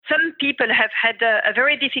people have had a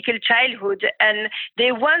very difficult childhood and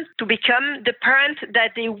they want to become the parent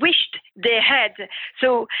that they wished they had.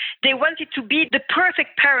 So they wanted to be the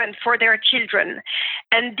perfect parent for their children.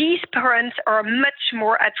 And these parents are much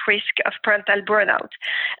more at risk of parental burnout.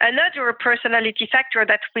 Another personality factor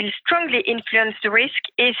that will strongly influence the risk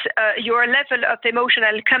is your level of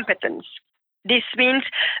emotional competence. This means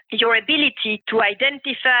your ability to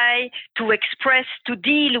identify, to express, to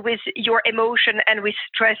deal with your emotion and with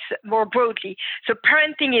stress more broadly. So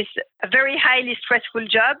parenting is a very highly stressful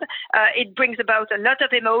job. It brings about a lot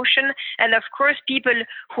of emotion. And of course, people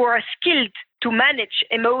who are skilled to manage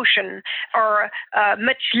emotion are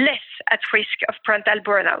much less at risk of parental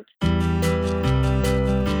burnout.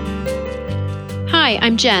 Hi,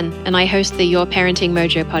 I'm Jen, and I host the Your Parenting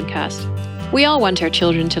Mojo podcast. We all want our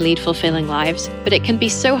children to lead fulfilling lives, but it can be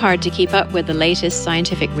so hard to keep up with the latest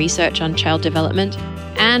scientific research on child development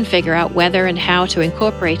and figure out whether and how to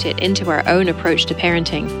incorporate it into our own approach to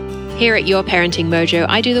parenting. Here at Your Parenting Mojo,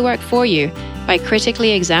 I do the work for you by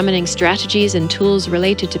critically examining strategies and tools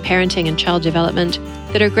related to parenting and child development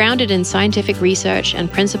that are grounded in scientific research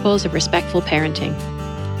and principles of respectful parenting.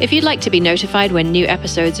 If you'd like to be notified when new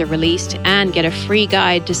episodes are released and get a free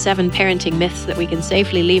guide to 7 parenting myths that we can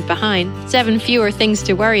safely leave behind, 7 fewer things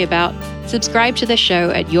to worry about, subscribe to the show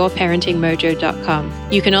at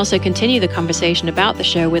yourparentingmojo.com. You can also continue the conversation about the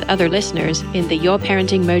show with other listeners in the Your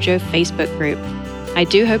Parenting Mojo Facebook group. I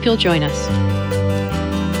do hope you'll join us.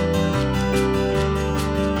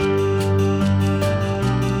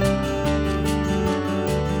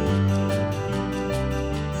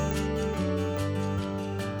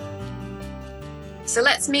 So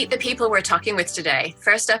let's meet the people we're talking with today.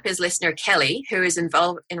 First up is listener Kelly, who is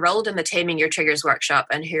enrolled in the Taming Your Triggers workshop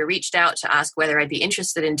and who reached out to ask whether I'd be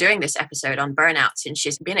interested in doing this episode on burnout since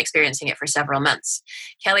she's been experiencing it for several months.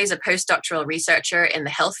 Kelly's a postdoctoral researcher in the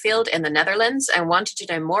health field in the Netherlands and wanted to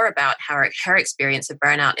know more about how her experience of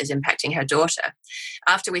burnout is impacting her daughter.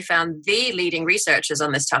 After we found the leading researchers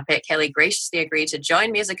on this topic, Kelly graciously agreed to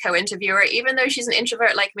join me as a co-interviewer, even though she's an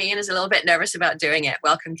introvert like me and is a little bit nervous about doing it.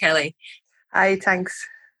 Welcome, Kelly. Hi, thanks.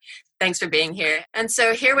 Thanks for being here. And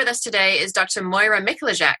so here with us today is Dr. Moira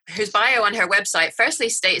Mikulajak, whose bio on her website firstly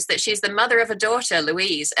states that she's the mother of a daughter,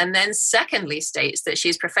 Louise, and then secondly states that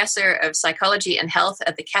she's professor of psychology and health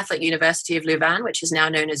at the Catholic University of Louvain, which is now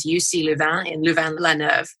known as UC Louvain in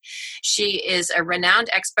Louvain-la-Neuve. She is a renowned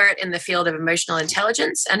expert in the field of emotional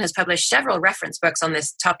intelligence and has published several reference books on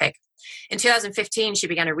this topic. In 2015, she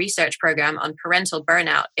began a research program on parental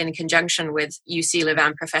burnout in conjunction with UC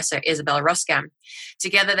Louvain professor Isabelle Roskam.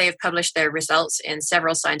 Together, they have published their results in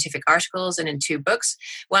several scientific articles and in 2 books,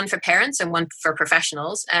 one for parents and one for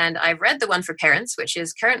professionals. And I've read the one for parents, which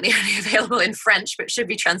is currently only available in French, but should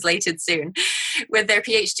be translated soon. With their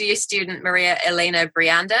PhD student, Maria Elena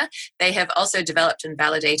Brianda, they have also developed and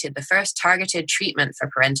validated the first targeted treatment for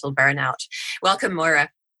parental burnout. Welcome, Moira.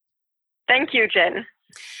 Thank you, Jen.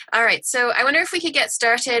 All right, so I wonder if we could get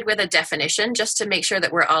started with a definition just to make sure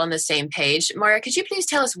that we're all on the same page. Moira, could you please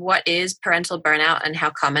tell us what is parental burnout and how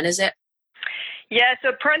common is it? Yeah,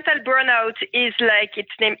 so parental burnout is, like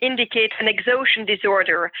its name indicates, an exhaustion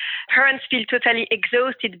disorder. Parents feel totally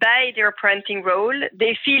exhausted by their parenting role.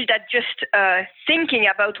 They feel that just thinking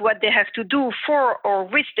about what they have to do for or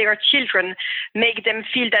with their children make them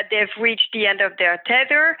feel that they've reached the end of their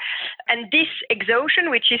tether. And this exhaustion,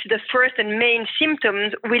 which is the first and main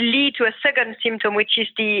symptom, will lead to a second symptom, which is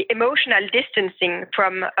the emotional distancing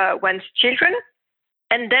from one's children.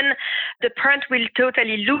 And then the parent will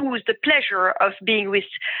totally lose the pleasure of being with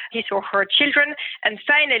his or her children. And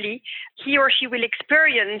finally, he or she will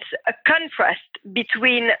experience a contrast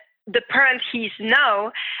between the parent he is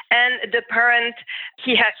now and the parent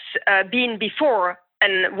he has been before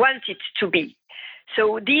and wanted to be.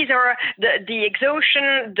 So these are the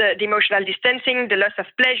exhaustion, the emotional distancing, the loss of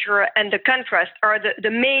pleasure, and the contrast are the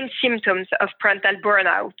main symptoms of parental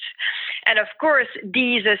burnout. And of course,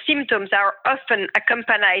 these symptoms are often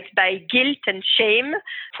accompanied by guilt and shame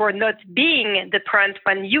for not being the parent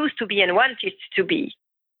one used to be and wanted to be.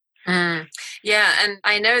 Yeah, and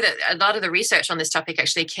I know that a lot of the research on this topic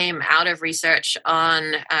actually came out of research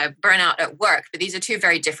on burnout at work, but these are 2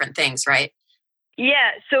 very different things, right?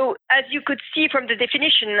 Yeah, so as you could see from the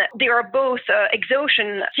definition, they are both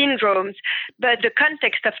exhaustion syndromes, but the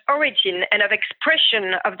context of origin and of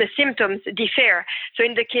expression of the symptoms differ. So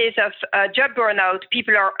in the case of job burnout,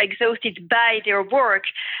 people are exhausted by their work,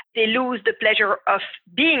 they lose the pleasure of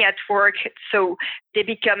being at work, so they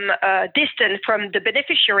become distant from the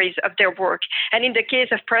beneficiaries of their work. And in the case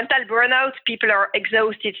of parental burnout, people are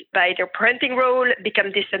exhausted by their parenting role,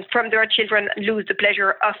 become distant from their children, lose the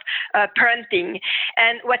pleasure of parenting.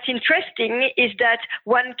 And what's interesting is that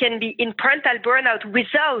one can be in parental burnout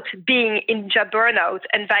without being in job burnout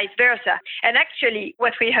and vice versa. And actually,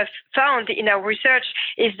 what we have found in our research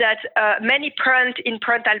is that many parents in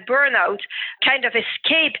parental burnout kind of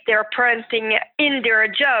escape their parenting in their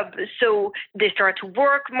job. So they start to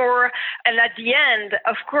work more. And at the end,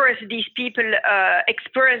 of course, these people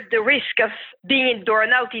experience the risk of being in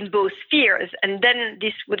burnout in both spheres. And then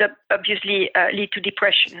this would obviously lead to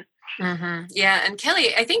depression. Mm-hmm. Yeah. And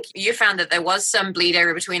Kelly, I think you found that there was some bleed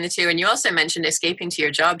over between the two. And you also mentioned escaping to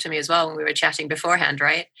your job to me as well when we were chatting beforehand,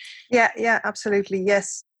 right? Yeah, absolutely.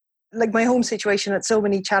 Yes. Like my home situation had so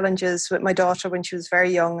many challenges with my daughter when she was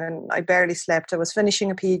very young and I barely slept. I was finishing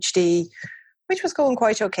a PhD, which was going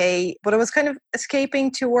quite okay, but I was kind of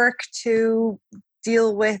escaping to work to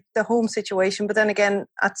deal with the home situation. But then again,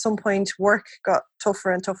 at some point, work got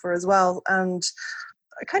tougher and tougher as well. And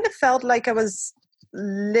I kind of felt like I was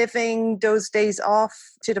living those days off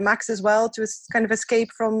to the max as well to kind of escape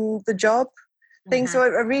from the job thing. So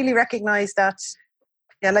I really recognized that,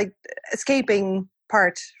 like escaping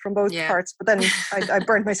part from both parts, but then I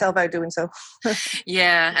burnt myself out doing so.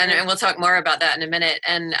 And we'll talk more about that in a minute.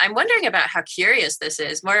 And I'm wondering about how curious this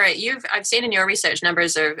is. Moira, I've seen in your research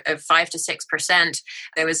numbers of 5 to 6%.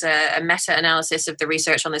 There was a meta-analysis of the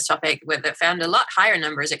research on this topic that found a lot higher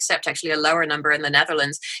numbers, except actually a lower number in the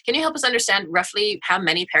Netherlands. Can you help us understand roughly how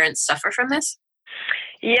many parents suffer from this?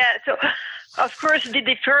 Yeah, so of course, the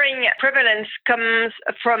differing prevalence comes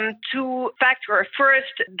from two factors.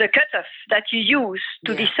 First, the cutoff that you use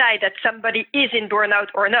to decide that somebody is in burnout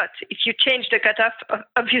or not. If you change the cutoff,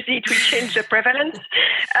 obviously it will change the prevalence.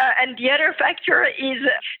 And the other factor is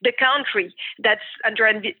the country that's under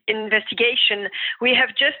investigation. We have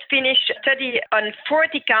just finished a study on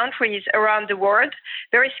 40 countries around the world,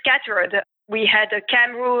 very scattered. We had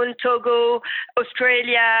Cameroon, Togo,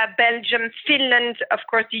 Australia, Belgium, Finland, of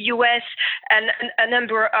course, the US, and a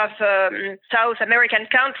number of South American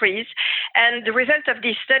countries. And the result of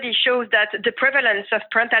this study shows that the prevalence of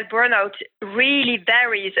parental burnout really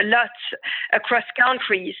varies a lot across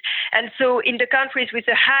countries. And so in the countries with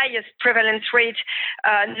the highest prevalence rate,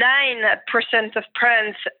 9% of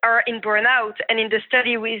parents are in burnout. And in the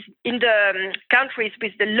study in the countries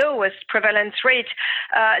with the lowest prevalence rate,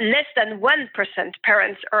 less than 1%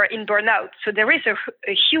 parents are in burnout. So there is a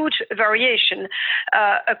huge variation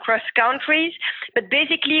across countries. But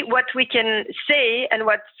basically what we can say and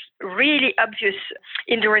what's really obvious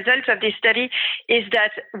in the results of this study is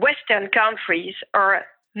that Western countries are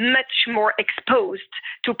much more exposed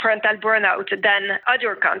to parental burnout than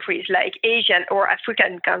other countries like Asian or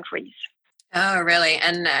African countries. Oh, really?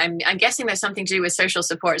 And I'm guessing there's something to do with social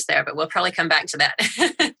supports there, but we'll probably come back to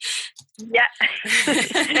that. Yeah.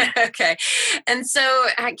 Okay. And so,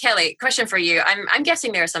 Kelly, question for you. I'm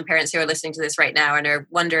guessing there are some parents who are listening to this right now and are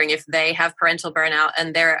wondering if they have parental burnout.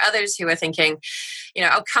 And there are others who are thinking,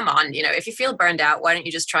 oh, come on, if you feel burned out, why don't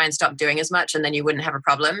you just try and stop doing as much and then you wouldn't have a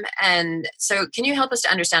problem? And so can you help us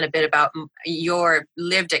to understand a bit about your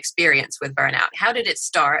lived experience with burnout? How did it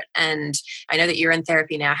start? And I know that you're in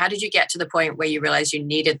therapy now. How did you get to the point where you realized you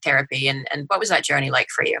needed therapy? And what was that journey like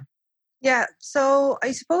for you? Yeah, so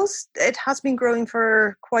I suppose it has been growing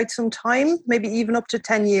for quite some time, maybe even up to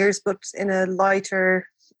 10 years, but in a lighter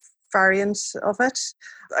variant of it.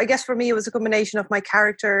 I guess for me, it was a combination of my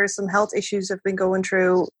character, some health issues I've been going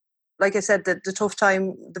through. Like I said, the tough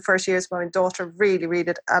time, the first years, my daughter really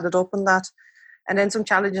added up on that. And then some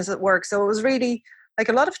challenges at work. So it was really like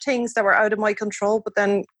a lot of things that were out of my control, but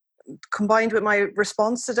then combined with my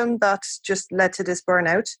response to them, that just led to this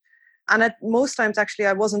burnout. And at most times, actually,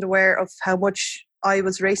 I wasn't aware of how much I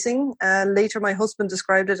was racing. Later, my husband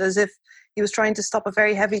described it as if he was trying to stop a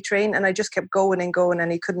very heavy train and I just kept going and going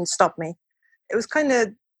and he couldn't stop me. It was kind of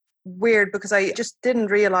weird because I just didn't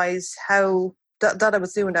realize how that I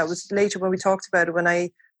was doing that. It was later when we talked about it, when I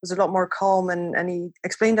was a lot more calm and he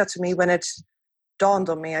explained that to me when it dawned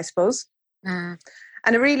on me, I suppose.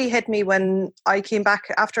 And it really hit me when I came back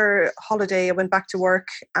after holiday. I went back to work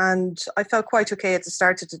and I felt quite okay at the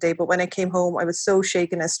start of the day. But when I came home, I was so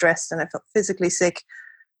shaken and stressed and I felt physically sick.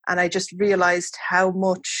 And I just realized how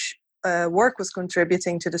much work was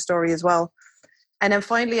contributing to the story as well. And then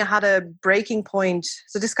finally I had a breaking point.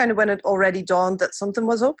 So this kind of when it already dawned that something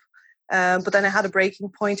was up. But then I had a breaking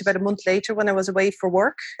point about a month later when I was away for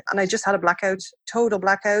work and I just had a blackout, total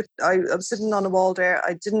blackout. I was sitting on a wall there.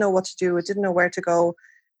 I didn't know what to do. I didn't know where to go.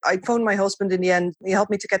 I phoned my husband in the end. He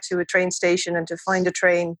helped me to get to a train station and to find a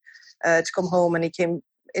train to come home. And he came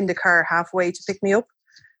in the car halfway to pick me up.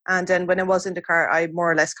 And then when I was in the car, I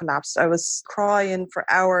more or less collapsed. I was crying for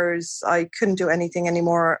hours. I couldn't do anything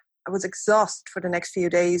anymore. I was exhausted for the next few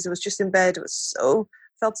days. I was just in bed.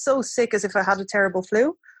 Felt so sick, as if I had a terrible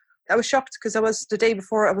flu. I was shocked because the day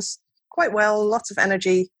before I was quite well, lots of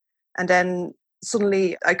energy. And then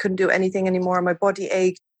suddenly I couldn't do anything anymore. My body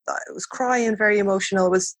ached. I was crying, very emotional. It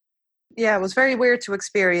was very weird to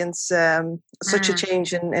experience such a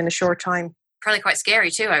change in a short time. Probably quite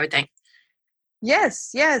scary too, I would think.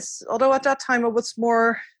 Yes. Although at that time it was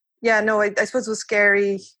more, I suppose it was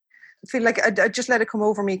scary. I feel like I just let it come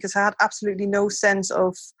over me because I had absolutely no sense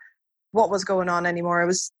of what was going on anymore.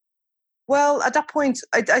 At that point,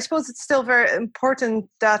 I suppose it's still very important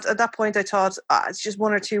that at that point I thought, it's just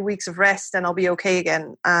 1 or 2 weeks of rest and I'll be okay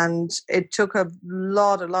again. And it took a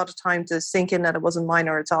lot of time to sink in that it wasn't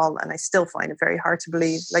minor at all. And I still find it very hard to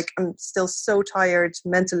believe. Like, I'm still so tired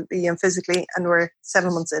mentally and physically, and we're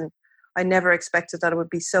 7 months in. I never expected that it would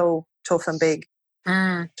be so tough and big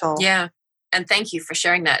at all. Yeah. And thank you for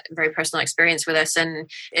sharing that very personal experience with us.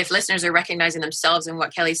 And if listeners are recognizing themselves in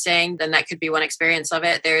what Kelly's saying, then that could be one experience of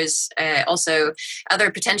it. There's also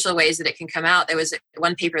other potential ways that it can come out. There was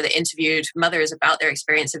one paper that interviewed mothers about their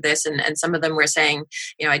experience of this. And some of them were saying,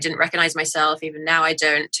 I didn't recognize myself, even now I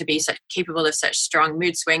don't, to be capable of such strong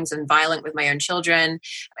mood swings and violent with my own children.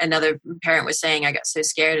 Another parent was saying, I got so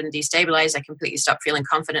scared and destabilized, I completely stopped feeling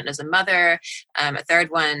confident as a mother. A third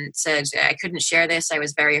one said, I couldn't share this. I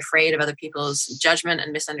was very afraid of other people's judgment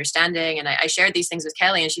and misunderstanding. And I shared these things with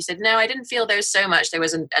Kelly, and she said, no, I didn't feel those so much. There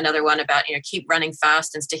was another one about, keep running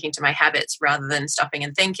fast and sticking to my habits rather than stopping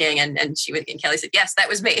and thinking. And Kelly said, yes, that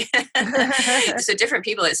was me. So different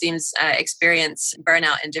people, it seems, experience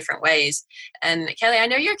burnout in different ways. And Kelly, I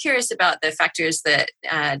know you're curious about the factors that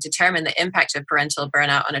determine the impact of parental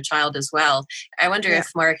burnout on a child as well. I wonder if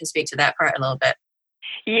Moira can speak to that part a little bit.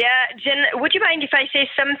 Yeah, Jen, would you mind if I say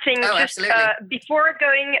something before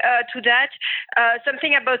going to that?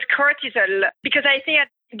 Something about cortisol, because I think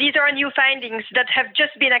these are new findings that have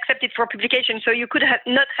just been accepted for publication, so you could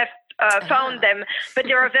not have found them, but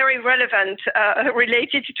they are very relevant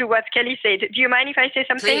related to what Kelly said. Do you mind if I say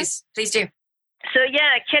something? Please do. So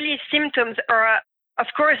Kelly's symptoms are, of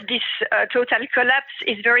course, this total collapse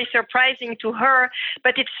is very surprising to her,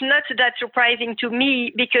 but it's not that surprising to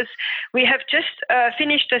me, because we have just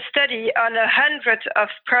finished a study on 100 of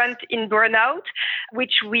parents in burnout,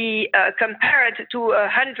 which we compared to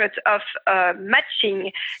 100 of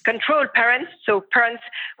matching control parents, so parents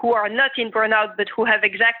who are not in burnout but who have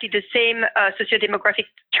exactly the same sociodemographic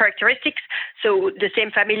characteristics, so the same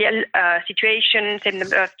familial situation, same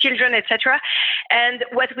number of children, etc. And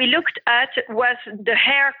what we looked at was the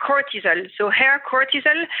hair cortisol. So hair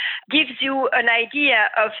cortisol gives you an idea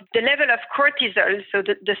of the level of cortisol, so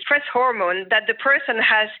the stress hormone that the person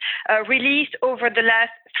has released over the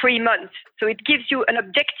last 3 months. So it gives you an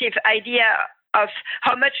objective idea of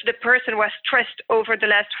how much the person was stressed over the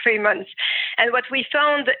last 3 months. And what we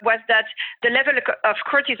found was that the level of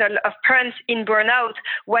cortisol of parents in burnout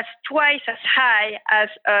was twice as high as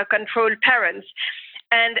control parents.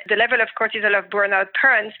 And the level of cortisol of burnout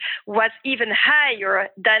parents was even higher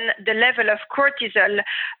than the level of cortisol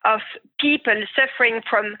of people suffering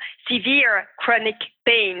from severe chronic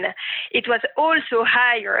pain. It was also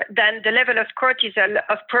higher than the level of cortisol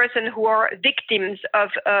of persons who are victims of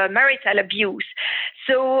marital abuse.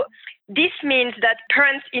 So this means that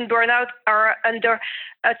parents in burnout are under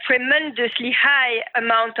a tremendously high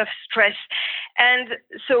amount of stress. And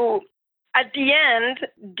so at the end,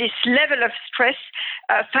 this level of stress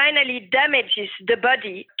finally damages the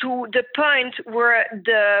body to the point where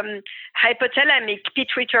the hypothalamic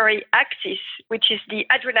pituitary axis, which is the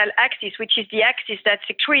adrenal axis, which is the axis that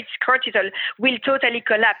secretes cortisol, will totally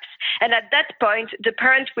collapse. And at that point, the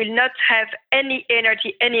parent will not have any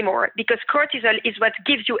energy anymore, because cortisol is what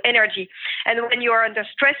gives you energy. And when you are under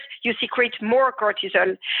stress, you secrete more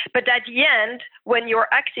cortisol. But at the end, when your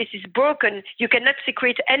axis is broken, you cannot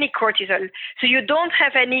secrete any cortisol. So you don't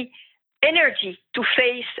have any energy to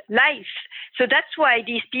face life. So that's why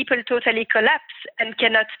these people totally collapse and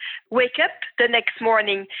cannot wake up the next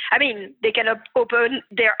morning. I mean, they can open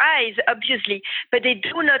their eyes, obviously, but they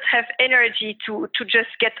do not have energy to just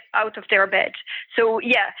get out of their bed. So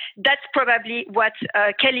that's probably what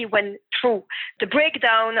Kelly went through, the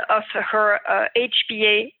breakdown of her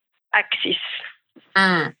HPA axis.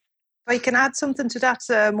 I can add something to that,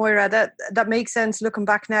 Moira, that makes sense looking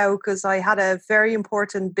back now, because I had a very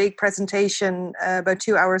important big presentation about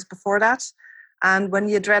 2 hours before that. And when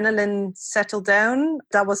the adrenaline settled down,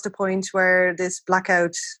 that was the point where this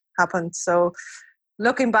blackout happened. So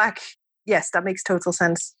looking back, yes, that makes total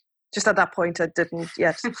sense. Just at that point, I didn't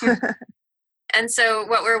yet. And so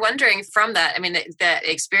what we're wondering from that, I mean, that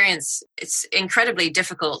experience, it's incredibly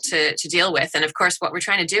difficult to deal with. And of course, what we're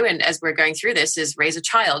trying to do as we're going through this is raise a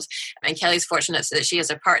child. And Kelly's fortunate that she has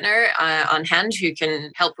a partner on hand who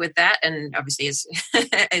can help with that. And obviously is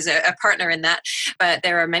a partner in that. But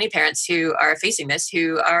there are many parents who are facing this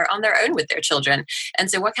who are on their own with their children. And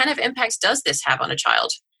so what kind of impacts does this have on a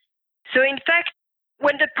child? So in fact,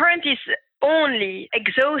 when the parent is only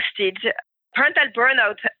exhausted, parental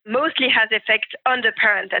burnout mostly has effect on the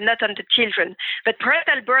parent and not on the children. But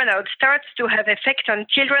parental burnout starts to have effect on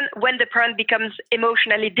children when the parent becomes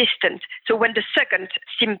emotionally distant. So when the second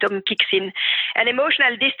symptom kicks in. And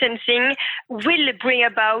emotional distancing will bring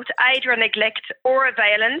about either neglect or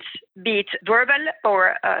violence, be it verbal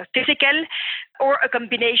or physical, or a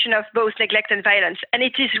combination of both neglect and violence. And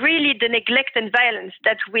it is really the neglect and violence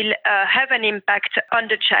that will have an impact on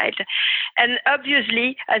the child. And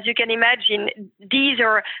obviously, as you can imagine, these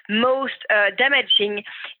are most damaging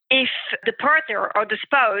if the partner or the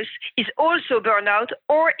spouse is also burned out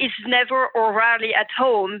or is never or rarely at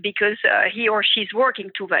home because he or she is working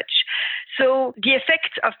too much. So the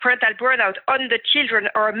effects of parental burnout on the children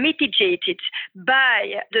are mitigated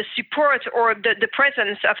by the support or the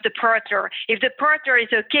presence of the partner. If the partner is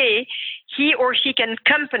okay, he or she can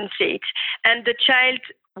compensate, and the child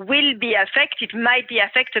will be affected, might be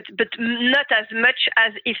affected, but not as much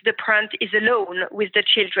as if the parent is alone with the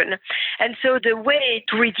children. And so the way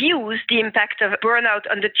to reduce the impact of burnout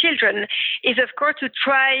on the children is, of course, to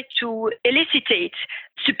try to elicitate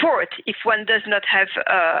support if one does not have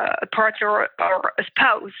a partner or a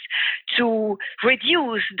spouse, to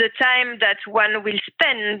reduce the time that one will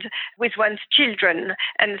spend with one's children,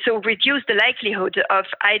 and so reduce the likelihood of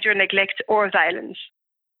either neglect or violence.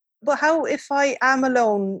 But how if I am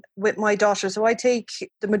alone with my daughter? So I take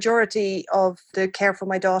the majority of the care for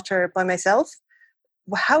my daughter by myself.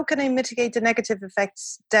 How can I mitigate the negative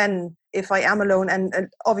effects then if I am alone?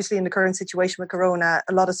 And obviously in the current situation with Corona,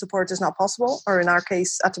 a lot of support is not possible, or in our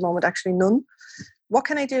case at the moment, actually none. What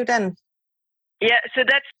can I do then? Yeah, so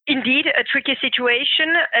that's indeed a tricky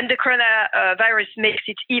situation, and the coronavirus makes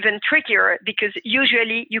it even trickier because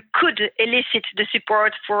usually you could elicit the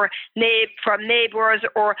support from neighbors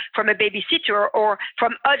or from a babysitter or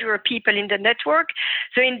from other people in the network.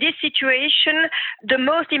 So in this situation, the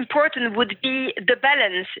most important would be the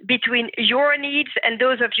balance between your needs and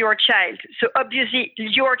those of your child. So obviously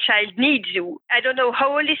your child needs you. I don't know,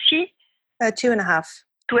 how old is she? 2.5.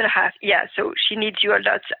 2.5, yeah. So she needs you a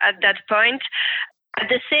lot at that point. At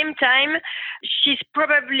the same time, she's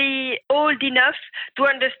probably old enough to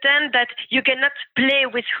understand that you cannot play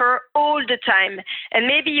with her all the time. And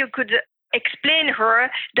maybe you could explain her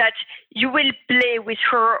that you will play with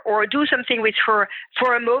her or do something with her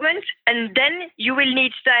for a moment, and then you will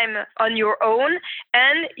need time on your own,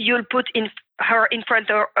 and you'll put her in front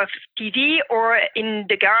of TV or in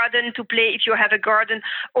the garden to play if you have a garden,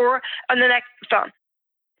 or on an phone.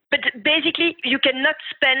 But basically, you cannot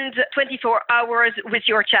spend 24 hours with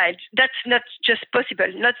your child. That's not just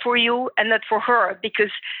possible, not for you and not for her,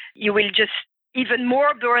 because you will just even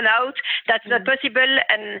more burn out. That's not possible,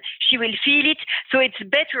 and she will feel it. So it's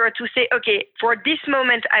better to say, okay, for this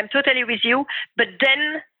moment, I'm totally with you, but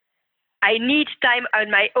then I need time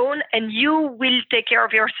on my own, and you will take care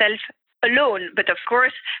of yourself alone. But of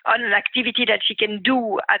course, on an activity that she can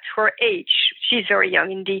do at her age. She's very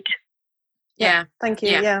young indeed. Yeah. Thank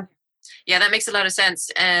you. Yeah, that makes a lot of sense.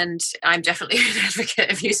 And I'm definitely an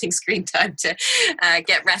advocate of using screen time to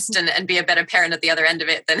get rest and be a better parent at the other end of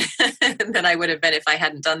it than I would have been if I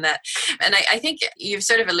hadn't done that. And I think you've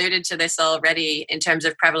sort of alluded to this already in terms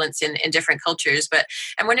of prevalence in different cultures, but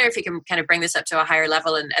I wonder if you can kind of bring this up to a higher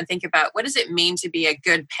level and think about what does it mean to be a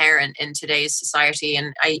good parent in today's society?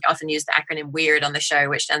 And I often use the acronym WEIRD on the show,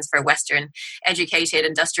 which stands for Western, Educated,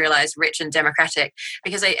 Industrialized, Rich and Democratic,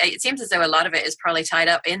 because it seems as though a lot of it is probably tied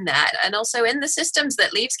up in that. And also in the systems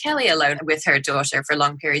that leaves Kelly alone with her daughter for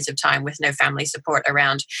long periods of time with no family support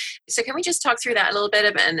around. So can we just talk through that a little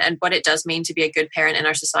bit and what it does mean to be a good parent in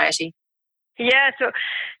our society? Yeah, so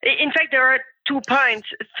in fact, there are 2 points.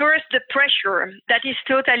 First, the pressure that is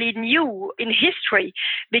totally new in history,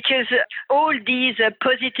 because all these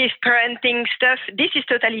positive parenting stuff, this is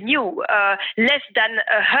totally new. Less than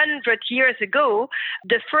 100 years ago,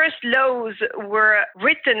 the first laws were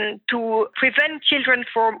written to prevent children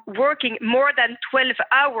from working more than 12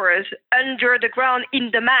 hours under the ground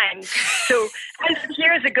in the mines. So 100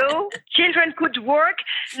 years ago, children could work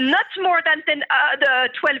not more than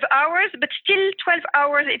 12 hours, but still 12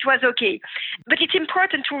 hours, it was okay. But it's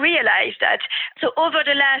important to realize that. So over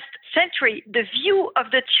the last century, the view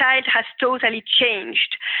of the child has totally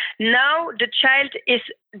changed. Now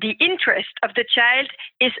the interest of the child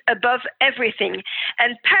is above everything,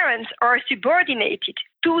 and parents are subordinated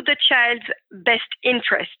to the child's best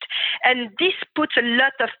interest. And this puts a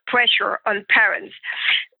lot of pressure on parents.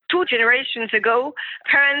 2 generations ago,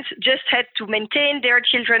 parents just had to maintain their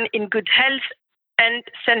children in good health and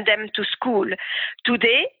send them to school.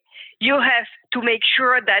 Today, you have to make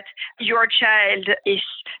sure that your child is,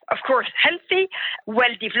 of course, healthy,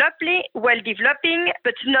 well developing,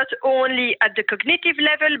 but not only at the cognitive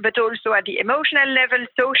level, but also at the emotional level,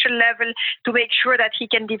 social level, to make sure that he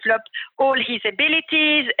can develop all his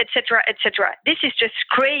abilities, etc., etc. This is just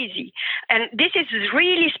crazy. And this is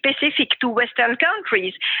really specific to Western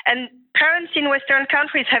countries. And parents in Western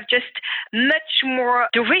countries have just much more,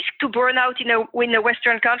 the risk to burn out in a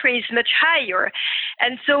Western country is much higher.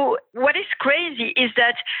 And so what is crazy is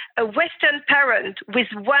that a Western parent with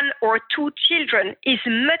 1 or 2 children is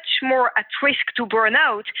much more at risk to burn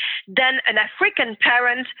out than an African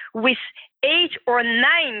parent with 8 or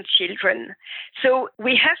 9 children. So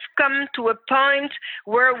we have come to a point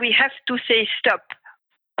where we have to say stop.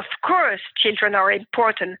 Of course, children are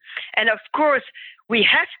important. And of course, we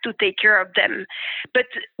have to take care of them. But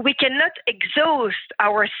we cannot exhaust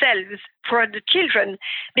ourselves for the children,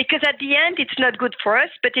 because at the end, it's not good for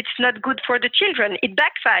us, but it's not good for the children. It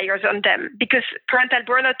backfires on them because parental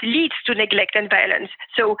burnout leads to neglect and violence.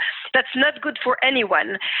 So that's not good for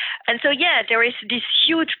anyone. And so, there is this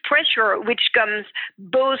huge pressure which comes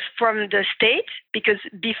both from the state, because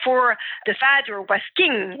before the father was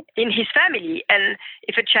king in his family, and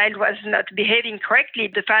if a child was not behaving correctly,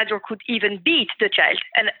 the father could even beat the child.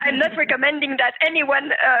 And I'm not recommending that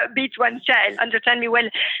anyone beat one child, understand me well,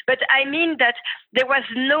 but I mean that there was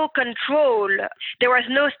no control, there was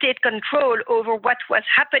no state control over what was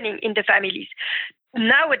happening in the families.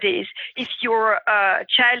 Nowadays, if your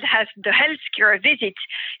child has the healthcare visit,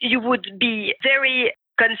 you would be very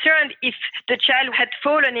concerned if the child had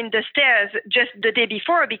fallen in the stairs just the day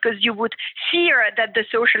before, because you would fear that the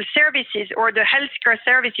social services or the healthcare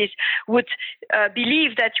services would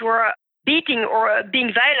believe that you are beating or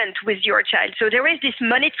being violent with your child. So there is this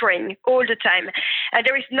monitoring all the time. And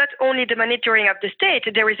there is not only the monitoring of the state,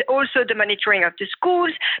 there is also the monitoring of the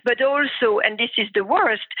schools, but also, and this is the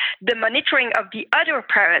worst, the monitoring of the other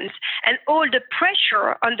parents and all the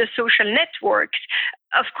pressure on the social networks.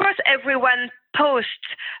 Of course, everyone posts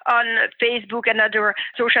on Facebook and other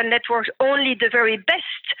social networks only the very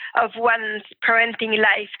best of one's parenting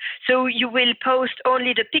life. So you will post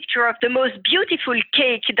only the picture of the most beautiful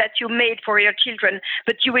cake that you made for your children,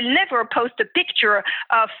 but you will never post a picture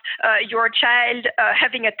of your child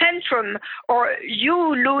having a tantrum or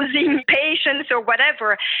you losing patience or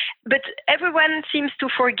whatever. But everyone seems to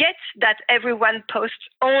forget that everyone posts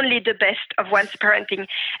only the best of one's parenting.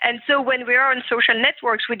 And so when we are on social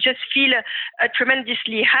networks, we just feel a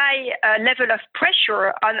tremendously high level of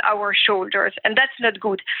pressure on our shoulders, and that's not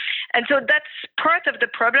good. And so that's part of the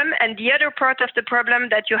problem. And the other part of the problem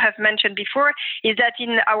that you have mentioned before is that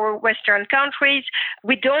in our Western countries,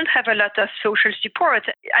 we don't have a lot of social support.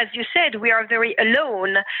 As you said, we are very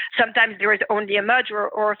alone. Sometimes there is only a mother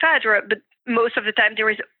or a father, but most of the time there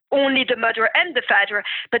is only the mother and the father.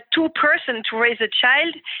 But 2 persons to raise a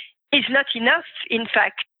child is not enough, in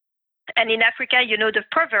fact. And in Africa, you know the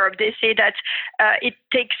proverb, they say that it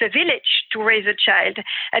takes a village to raise a child.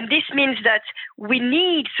 And this means that we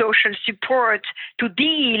need social support to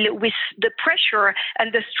deal with the pressure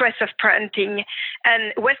and the stress of parenting.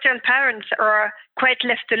 And Western parents are quite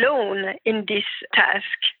left alone in this task.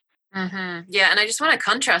 Mm-hmm. Yeah, and I just want to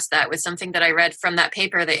contrast that with something that I read from that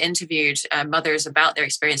paper that interviewed mothers about their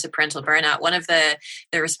experience of parental burnout. One of the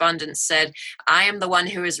respondents said, I am the one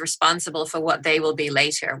who is responsible for what they will be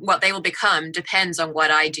later. What they will become depends on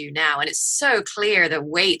what I do now. And it's so clear the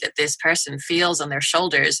weight that this person feels on their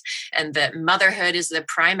shoulders, and that motherhood is the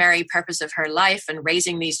primary purpose of her life, and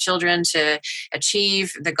raising these children to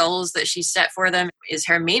achieve the goals that she set for them is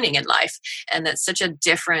her meaning in life. And that's such a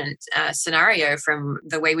different scenario from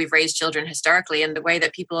the way we've raised children historically and the way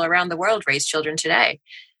that people around the world raise children today.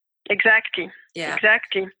 Exactly. Yeah.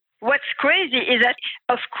 Exactly. What's crazy is that,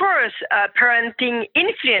 of course, parenting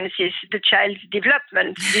influences the child's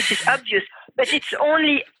development. This is obvious, but it's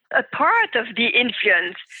only a part of the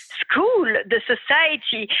influence. School, the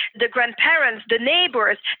society, the grandparents, the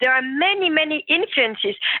neighbors, there are many, many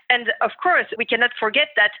influences. And of course, we cannot forget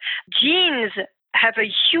that genes have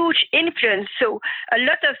a huge influence. So a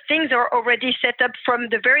lot of things are already set up from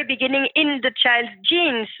the very beginning in the child's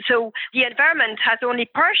genes. So the environment has only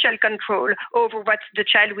partial control over what the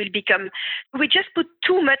child will become. We just put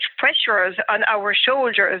too much pressures on our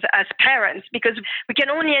shoulders as parents because we can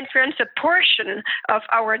only influence a portion of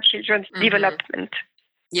our children's development.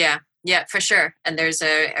 Yeah, for sure. And there's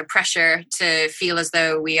a pressure to feel as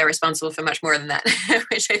though we are responsible for much more than that,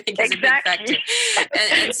 which I think is a big factor.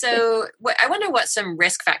 And so I wonder what some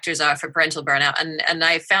risk factors are for parental burnout. And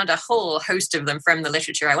I found a whole host of them from the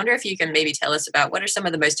literature. I wonder if you can maybe tell us about what are some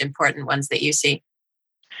of the most important ones that you see?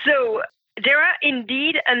 So there are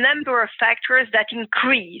indeed a number of factors that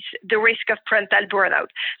increase the risk of parental burnout.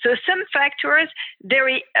 So some factors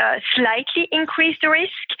very slightly increase the risk.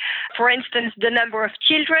 For instance, the number of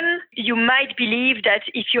children. You might believe that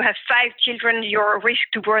if you have 5 children, your risk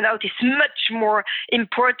to burnout is much more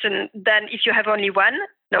important than if you have only 1.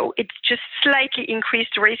 No, it's just slightly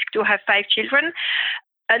increased risk to have 5 children.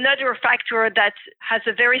 Another factor that has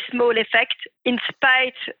a very small effect, in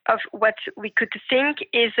spite of what we could think,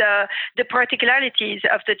 is the particularities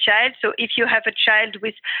of the child. So if you have a child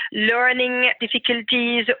with learning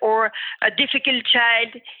difficulties or a difficult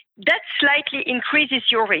child, that slightly increases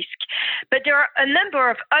your risk. But there are a number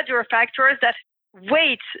of other factors that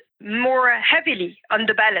weight more heavily on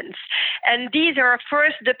the balance. And these are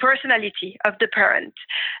first the personality of the parent.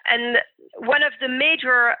 And one of the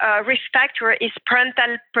major risk factors is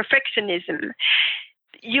parental perfectionism.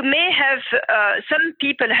 You may have, some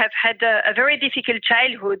people have had a very difficult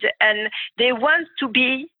childhood and they want to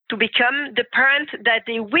become the parent that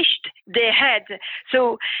they wished they had.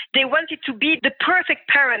 So they wanted to be the perfect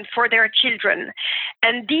parent for their children.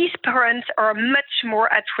 And these parents are much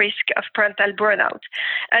more at risk of parental burnout.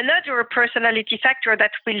 Another personality factor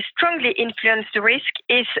that will strongly influence the risk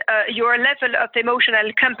is your level of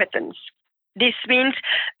emotional competence. This means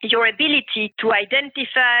your ability to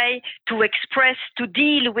identify, to express, to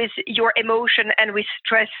deal with your emotion and with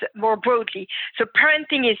stress more broadly. So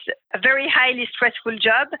parenting is a very highly stressful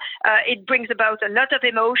job. It brings about a lot of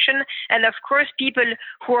emotion. And of course, people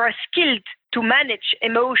who are skilled to manage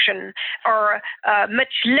emotion are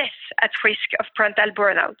much less at risk of parental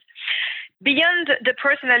burnout. Beyond the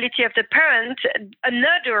personality of the parent,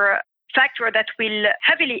 another factor that will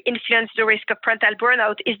heavily influence the risk of parental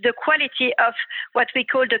burnout is the quality of what we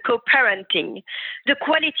call the co-parenting, the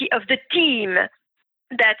quality of the team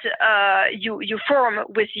that you form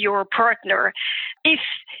with your partner. If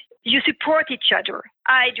you support each other,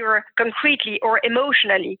 either concretely or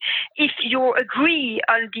emotionally, if you agree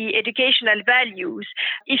on the educational values,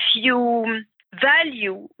 if you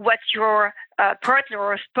value what your partner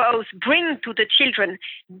or spouse bring to the children,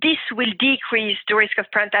 this will decrease the risk of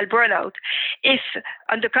parental burnout. If,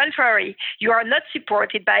 on the contrary, you are not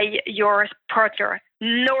supported by your partner,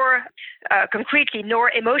 nor concretely, nor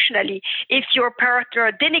emotionally, if your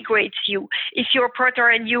partner denigrates you, if your partner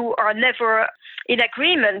and you are never in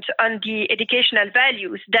agreement on the educational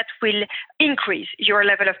values, that will increase your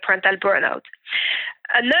level of parental burnout.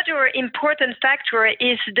 Another important factor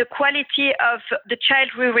is the quality of the child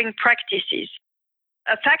rearing practices.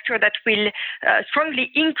 A factor that will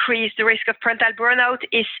strongly increase the risk of parental burnout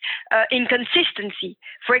is inconsistency.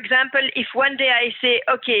 For example, if one day I say,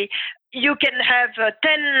 okay, you can have 10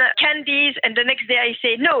 candies, and the next day I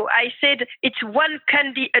say, no, I said it's 1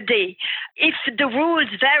 candy a day. If the rules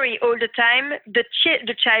vary all the time, the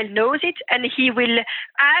child knows it, and he will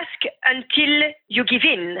ask until you give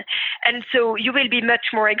in. And so you will be much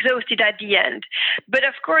more exhausted at the end. But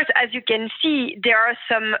of course, as you can see, there are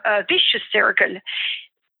some vicious circles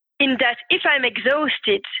in that if I'm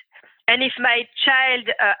exhausted, and if my child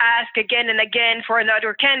asks again and again for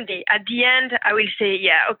another candy, at the end, I will say,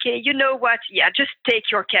 yeah, okay, you know what? Yeah, just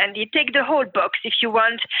take your candy. Take the whole box if you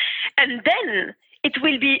want. And then it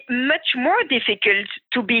will be much more difficult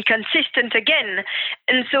to be consistent again.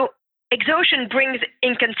 And so exhaustion brings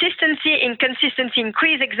inconsistency. Inconsistency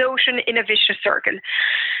increases exhaustion in a vicious circle.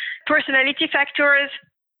 Personality factors,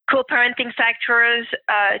 co-parenting factors,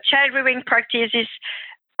 child rearing practices,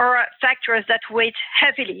 are factors that weigh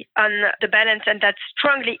heavily on the balance and that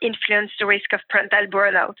strongly influence the risk of parental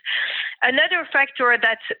burnout. Another factor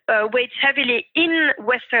that weighs heavily in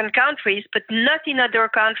Western countries, but not in other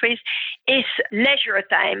countries, is leisure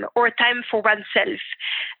time or time for oneself.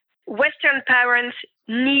 Western parents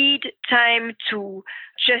need time to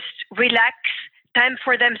just relax, time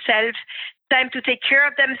for themselves, time to take care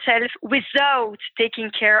of themselves without taking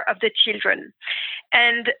care of the children.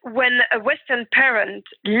 And when a Western parent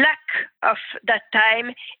lacks of that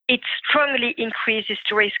time, it strongly increases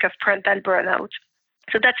the risk of parental burnout.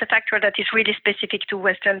 So that's a factor that is really specific to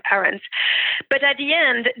Western parents. But at the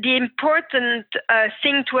end, the important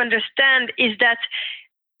thing to understand is that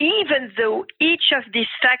even though each of these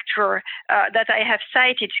factors that I have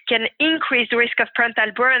cited can increase the risk of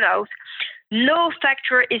parental burnout, no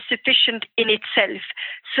factor is sufficient in itself.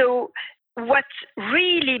 So what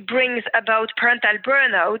really brings about parental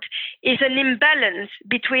burnout is an imbalance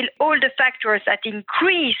between all the factors that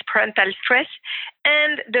increase parental stress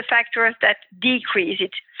and the factors that decrease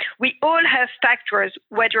it. We all have factors,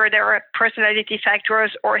 whether they are personality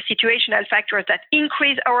factors or situational factors that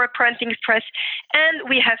increase our parenting stress, and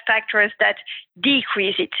we have factors that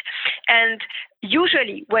decrease it. And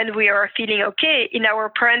usually when we are feeling okay in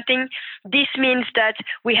our parenting, this means that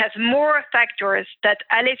we have more factors that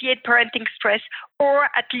alleviate parenting stress, or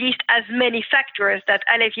at least as many factors that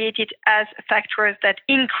alleviate it as factors that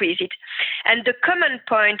increase it. And the common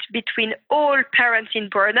point between all parents in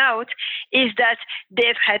burnout is that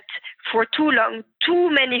they've had for too long too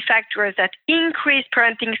many factors that increase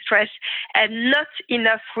parenting stress and not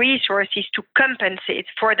enough resources to compensate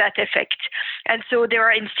for that effect. And so they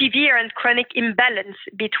are in severe and chronic imbalance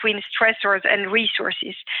between stressors and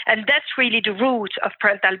resources. And that's really the root of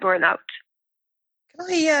parental burnout.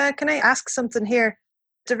 Can I ask something here?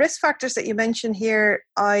 The risk factors that you mentioned here,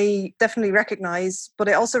 I definitely recognize, but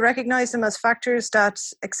I also recognize them as factors that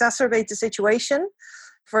exacerbate the situation.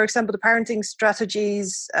 For example, the parenting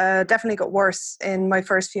strategies definitely got worse in my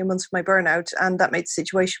first few months of my burnout, and that made the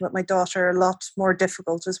situation with my daughter a lot more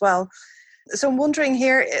difficult as well. So I'm wondering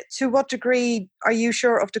here, to what degree are you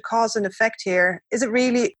sure of the cause and effect here? Is it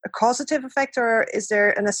really a causative effect, or is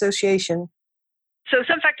there an association? So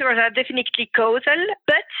some factors are definitely causal,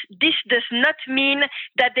 but this does not mean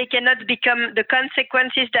that they cannot become the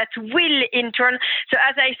consequences that will in turn. So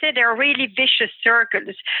as I said, there are really vicious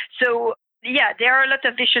circles. So yeah, there are a lot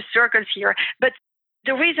of vicious circles here. But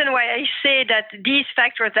the reason why I say that these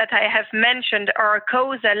factors that I have mentioned are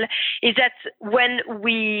causal is that when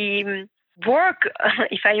we work,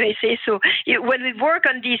 if I may say so, when we work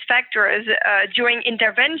on these factors during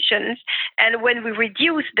interventions and when we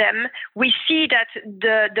reduce them, we see that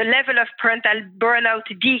the level of parental burnout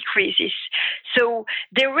decreases. So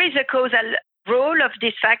there is a causal role of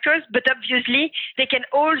these factors, but obviously they can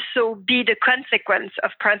also be the consequence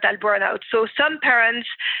of parental burnout. So some parents,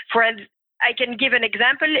 I can give an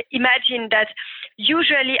example. Imagine that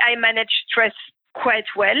usually I manage stress quite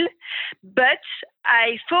well, but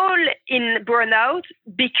I fall in burnout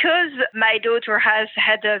because my daughter has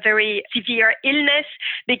had a very severe illness,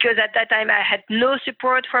 because at that time I had no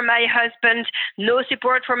support from my husband, no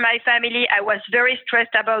support from my family. I was very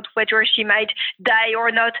stressed about whether she might die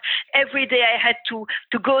or not. Every day I had to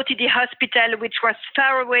go to the hospital, which was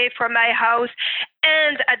far away from my house,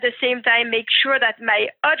 and at the same time make sure that my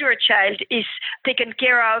other child is taken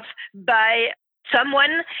care of by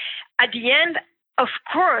someone. At the end, of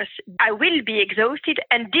course, I will be exhausted,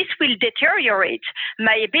 and this will deteriorate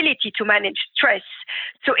my ability to manage stress.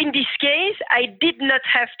 So in this case, I did not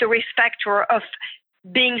have the risk factor of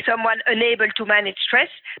being someone unable to manage stress,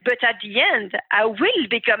 but at the end, I will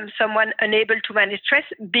become someone unable to manage stress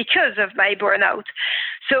because of my burnout.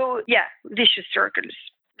 So yeah, vicious circles.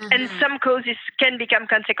 Mm-hmm. And some causes can become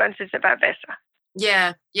consequences of vice versa.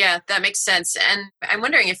 Yeah, that makes sense. And I'm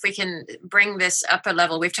wondering if we can bring this up a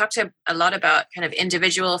level. We've talked a lot about kind of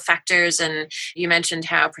individual factors, and you mentioned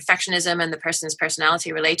how perfectionism and the person's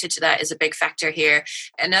personality related to that is a big factor here.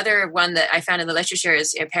 Another one that I found in the literature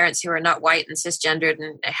is parents who are not white and cisgendered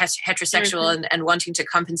and heterosexual, mm-hmm. and wanting to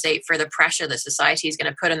compensate for the pressure that society is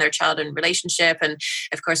going to put on their child in relationship. And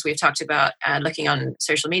of course, we've talked about looking on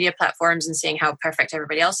social media platforms and seeing how perfect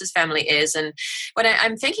everybody else's family is. And what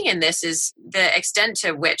I'm thinking in this is the extent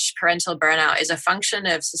to which parental burnout is a function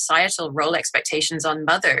of societal role expectations on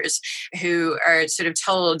mothers who are sort of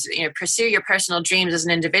told, pursue your personal dreams as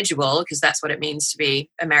an individual, because that's what it means to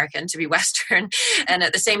be American, to be Western. And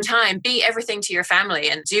at the same time, be everything to your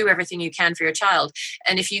family and do everything you can for your child.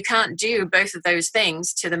 And if you can't do both of those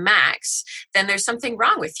things to the max, then there's something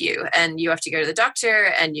wrong with you. And you have to go to the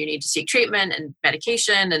doctor and you need to seek treatment and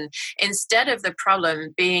medication. And instead of the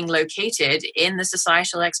problem being located in the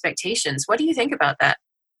societal expectations, what do you think about that?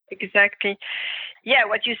 Exactly. Yeah,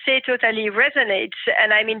 what you say totally resonates.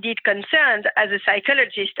 And I'm indeed concerned as a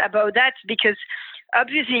psychologist about that, because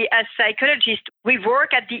obviously as psychologists, we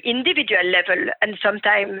work at the individual level and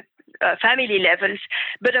sometimes family levels.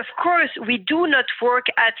 But of course, we do not work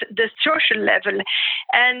at the social level.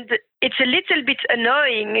 And it's a little bit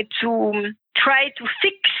annoying to try to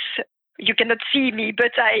fix you cannot see me,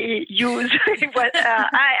 but I use what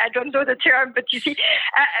I don't know the term, but you see,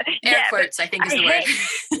 air quotes. I think is the word.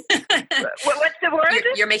 What's the word?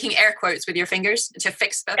 You're making air quotes with your fingers to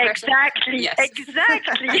fix the person. Exactly. Yes.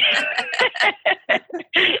 Exactly.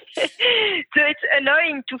 So it's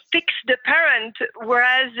annoying to fix the parent,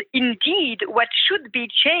 whereas indeed what should be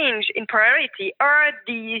changed in priority are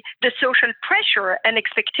the social pressure and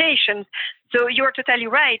expectations. So you're totally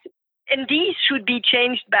right. And these should be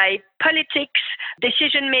changed by politics,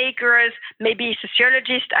 decision makers, maybe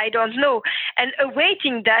sociologists, I don't know. And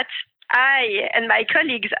awaiting that, I and my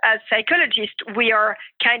colleagues as psychologists, we are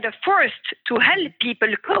kind of forced to help people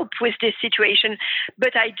cope with this situation.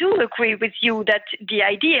 But I do agree with you that the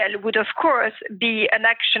ideal would, of course, be an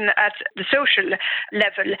action at the social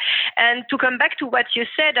level. And to come back to what you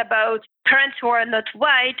said about parents who are not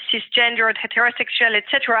white, cisgendered, heterosexual,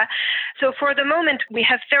 etc. So for the moment, we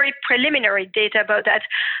have very preliminary data about that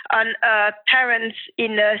on parents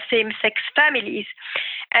in same-sex families.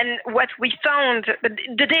 And what we found,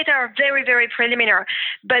 the data are very, very preliminary,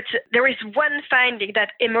 but there is one finding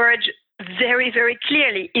that emerged very, very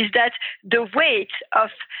clearly, is that the weight of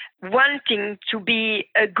wanting to be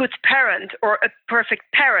a good parent or a perfect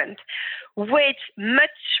parent weighs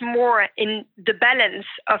much more in the balance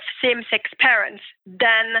of same-sex parents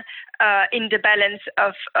than in the balance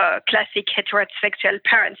of classic heterosexual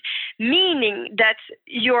parents, meaning that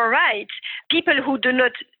you're right, people who do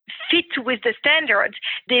not fit with the standards,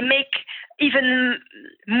 they make even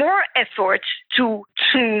more effort to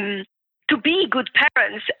be good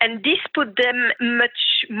parents, and this put them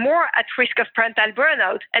much more at risk of parental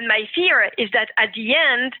burnout. And my fear is that at the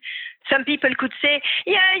end, some people could say,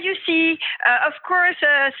 yeah, you see, of course,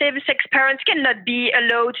 same-sex parents cannot be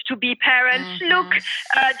allowed to be parents. Mm-hmm.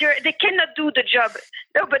 Look, they cannot do the job.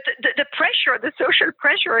 No, but the pressure, the social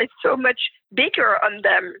pressure is so much bigger on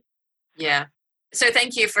them. Yeah. So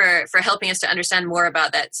thank you for helping us to understand more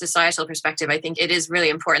about that societal perspective. I think it is really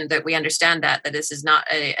important that we understand that this is not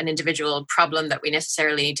an individual problem that we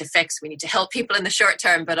necessarily need to fix. We need to help people in the short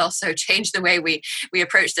term, but also change the way we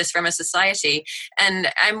approach this from a society.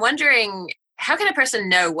 And I'm wondering, how can a person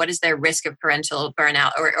know what is their risk of parental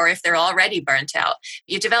burnout or if they're already burnt out?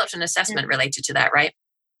 You developed an assessment related to that, right?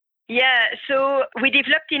 Yeah, so we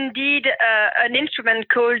developed indeed an instrument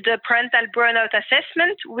called the Parental Burnout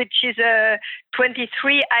Assessment, which is a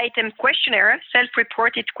 23-item questionnaire,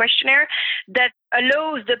 self-reported questionnaire, that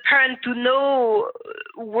allows the parent to know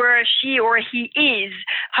where she or he is,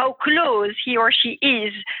 how close he or she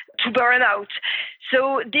is to burnout.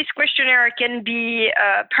 So this questionnaire can be,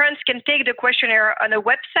 parents can take the questionnaire on a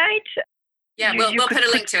website. Yeah, we'll put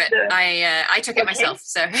a link to it. I took it myself,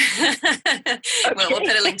 so we'll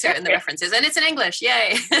put a link to it in the references. And it's in English,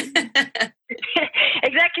 yay!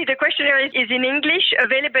 Exactly, the questionnaire is in English,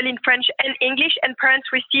 available in French and English, and parents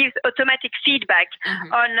receive automatic feedback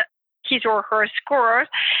on his or her score.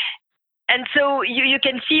 And so you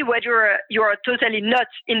can see whether you're totally not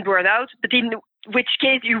in burnout, but in which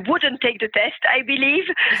case you wouldn't take the test, I believe,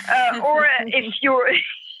 or if you're...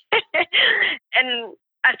 and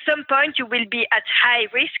at some point, you will be at high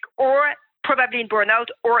risk or probably in burnout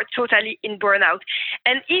or totally in burnout.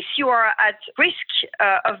 And if you are at risk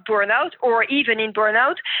of burnout or even in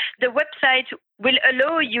burnout, the website will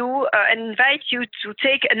allow you and invite you to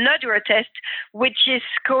take another test, which is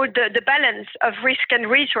called the balance of risk and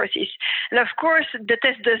resources. And of course, the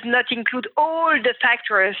test does not include all the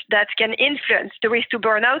factors that can influence the risk to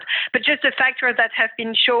burnout, but just the factors that have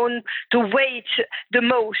been shown to weight the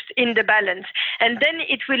most in the balance. And then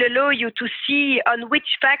it will allow you to see on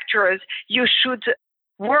which factors you should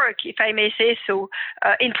work, if I may say so,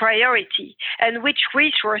 in priority, and which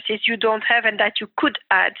resources you don't have and that you could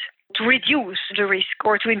add to reduce the risk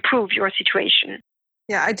or to improve your situation.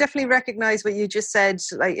 Yeah, I definitely recognize what you just said.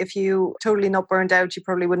 Like, if you totally not burned out, you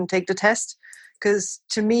probably wouldn't take the test. Because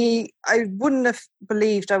to me, I wouldn't have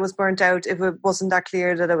believed I was burnt out if it wasn't that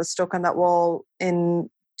clear that I was stuck on that wall in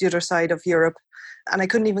the other side of Europe. And I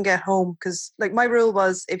couldn't even get home because, like, my rule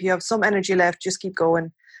was if you have some energy left, just keep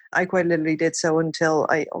going. I quite literally did so until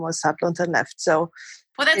I almost had lunch and left. So,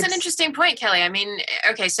 well, that's an interesting point, Kelly. I mean,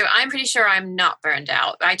 okay, so I'm pretty sure I'm not burned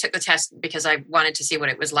out. I took the test because I wanted to see what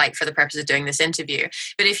it was like for the purpose of doing this interview.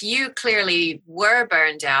 But if you clearly were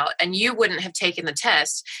burned out and you wouldn't have taken the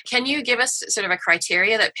test, can you give us sort of a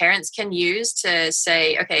criteria that parents can use to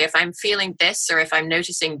say, okay, if I'm feeling this or if I'm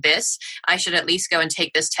noticing this, I should at least go and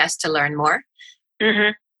take this test to learn more?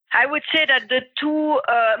 Mm-hmm. I would say that the two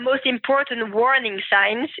most important warning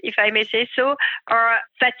signs, if I may say so, are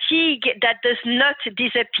fatigue that does not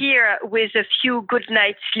disappear with a few good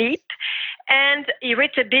nights sleep and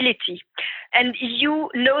irritability. And you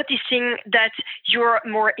noticing that you're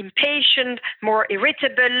more impatient, more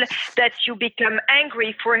irritable, that you become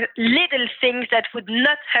angry for little things that would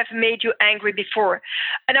not have made you angry before.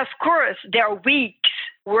 And of course, there are weeks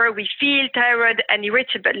where we feel tired and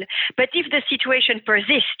irritable. But if the situation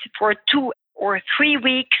persists for 2 or 3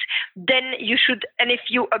 weeks, then you should, and if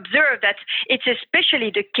you observe that it's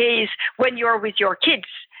especially the case when you're with your kids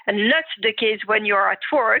and not the case when you're at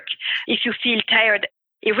work, if you feel tired,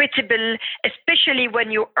 irritable, especially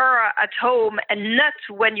when you are at home and not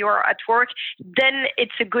when you are at work, then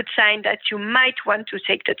it's a good sign that you might want to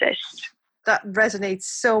take the test. That resonates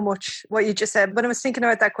so much, what you just said. When I was thinking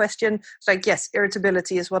about that question, it's like, yes,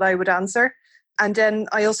 irritability is what I would answer. And then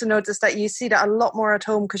I also noticed that you see that a lot more at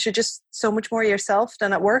home because you're just so much more yourself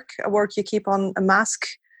than at work. At work, you keep on a mask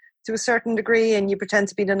to a certain degree and you pretend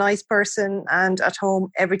to be the nice person. And at home,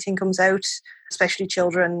 everything comes out, especially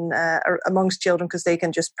children, or amongst children, because they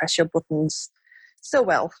can just press your buttons so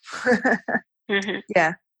well. Mm-hmm.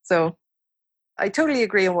 Yeah, so I totally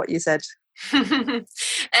agree on what you said.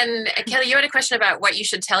 And Kelly, you had a question about what you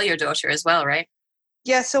should tell your daughter as well, right?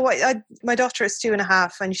 Yeah, so my daughter is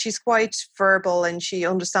 2.5 and she's quite verbal and she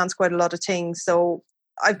understands quite a lot of things. So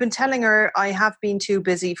I've been telling her I have been too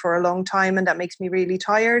busy for a long time and that makes me really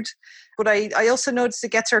tired. But I also notice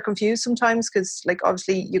it gets her confused sometimes because, like,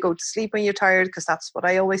 obviously you go to sleep when you're tired because that's what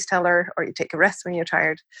I always tell her, or you take a rest when you're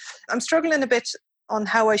tired. I'm struggling a bit on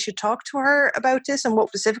how I should talk to her about this and what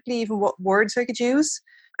specifically, even what words I could use.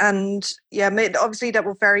 And yeah, obviously that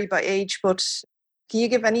will vary by age, but can you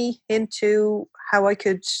give any hint to how I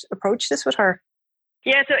could approach this with her?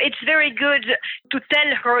 Yeah, so it's very good to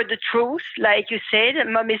tell her the truth. Like you said,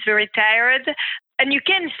 mom is very tired. And you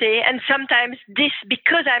can say, and sometimes this,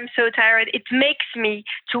 because I'm so tired, it makes me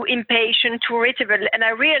too impatient, too irritable. And I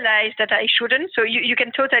realize that I shouldn't. So you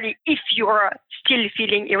can totally, if you're still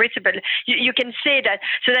feeling irritable, you can say that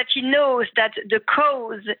so that she knows that the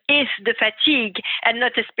cause is the fatigue and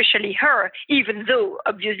not especially her, even though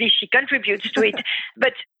obviously she contributes to it.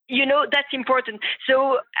 But that's important.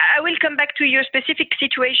 So I will come back to your specific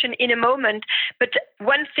situation in a moment. But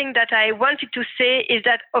one thing that I wanted to say is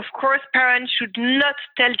that, of course, parents should not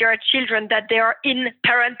tell their children that they are in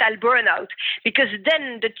parental burnout, because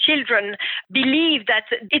then the children believe that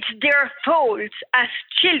it's their fault as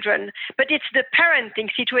children, but it's the parenting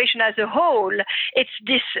situation as a whole. It's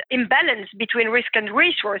this imbalance between risk and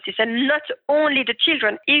resources, and not only the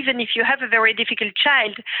children. Even if you have a very difficult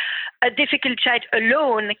child, a difficult child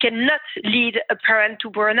alone cannot lead a parent to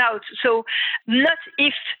burn out. So not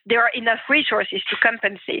if there are enough resources to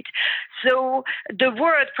compensate. So the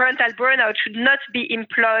word parental burnout should not be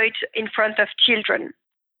employed in front of children.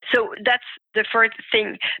 So that's the first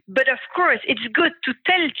thing. But of course, it's good to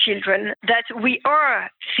tell children that we are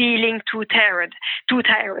feeling too tired,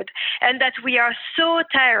 and that we are so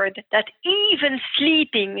tired that even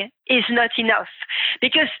sleeping is not enough.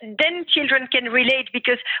 Because then children can relate,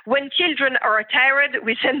 because when children are tired,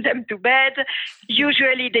 we send them to bed.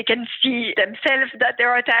 Usually they can see themselves that they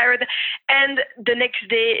are tired, and the next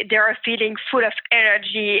day they are feeling full of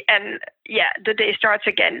energy, and the day starts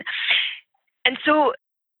again. And so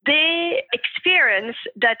they experience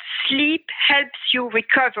that sleep helps you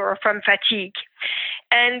recover from fatigue.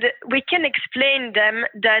 And we can explain them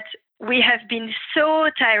that we have been so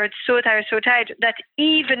tired, that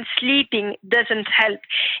even sleeping doesn't help.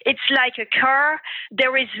 It's like a car,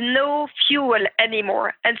 there is no fuel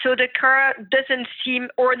anymore. And so the car doesn't seem,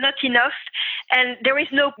 or not enough, and there is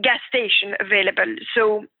no gas station available.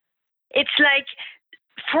 So it's like,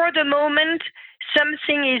 for the moment,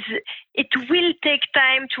 it will take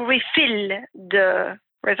time to refill the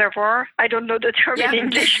reservoir. I don't know the term in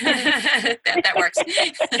English. that works.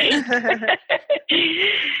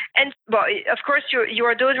 And well, of course,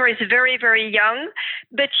 your daughter is very, very young,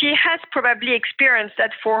 but she has probably experienced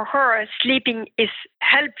that for her, sleeping is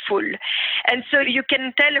helpful. And so you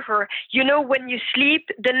can tell her, when you sleep,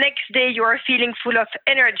 the next day you are feeling full of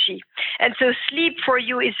energy. And so sleep for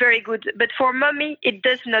you is very good. But for mommy, it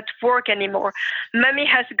does not work anymore. Mommy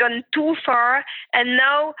has gone too far, and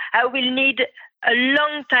now I will need a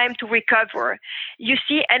long time to recover. You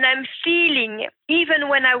see, and I'm feeling, even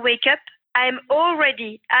when I wake up, I'm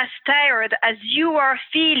already as tired as you are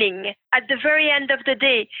feeling at the very end of the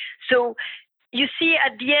day. So You see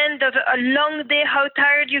at the end of a long day how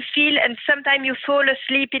tired you feel, and sometimes you fall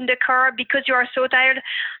asleep in the car because you are so tired.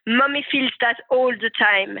 Mommy feels that all the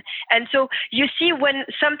time. And so you see when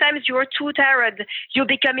sometimes you are too tired, you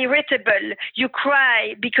become irritable, you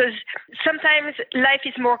cry, because sometimes life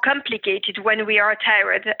is more complicated when we are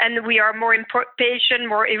tired and we are more impatient,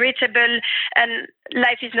 more irritable, and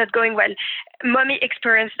life is not going well. Mommy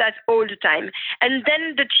experiences that all the time. And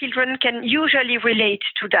then the children can usually relate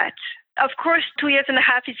to that. Of course, 2.5 years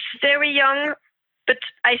is very young, but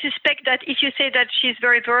I suspect that if you say that she's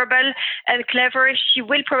very verbal and clever, she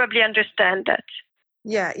will probably understand that.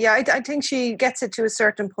 Yeah. I think she gets it to a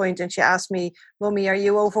certain point and she asks me, Mummy, are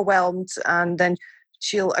you overwhelmed? And then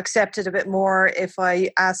she'll accept it a bit more if I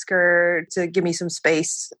ask her to give me some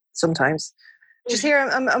space sometimes. Just here,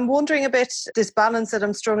 I'm wondering a bit, this balance that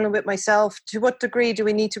I'm struggling with myself, to what degree do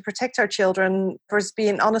we need to protect our children versus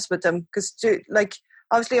being honest with them? Because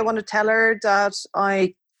obviously I want to tell her that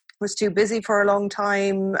I was too busy for a long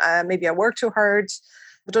time, maybe I worked too hard.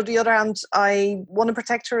 But on the other hand, I want to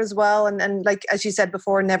protect her as well. And like, as you said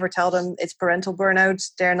before, never tell them it's parental burnout,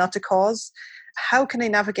 they're not the cause. How can I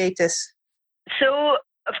navigate this? So,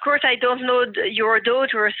 of course, I don't know your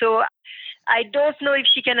daughter, so I don't know if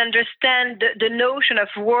she can understand the notion of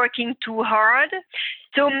working too hard.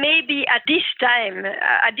 So maybe at this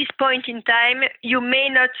point in time, you may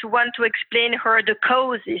not want to explain her the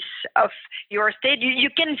causes of your state. You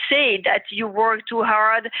can say that you work too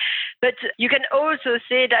hard, but you can also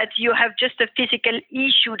say that you have just a physical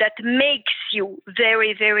issue that makes you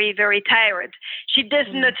very, very, very tired. She does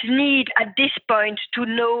not need at this point to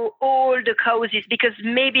know all the causes, because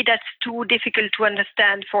maybe that's too difficult to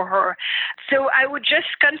understand for her. So I would just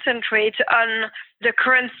concentrate on the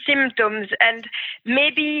current symptoms, and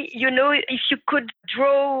maybe, if you could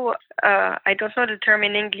draw, I don't know the term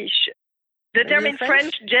in English. The term in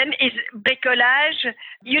French, Jen, is bricolage,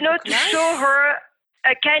 to show her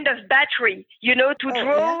a kind of battery, to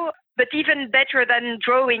draw. Yeah. But even better than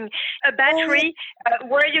drawing, a battery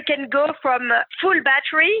where you can go from full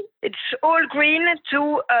battery, it's all green,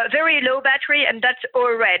 to a very low battery, and that's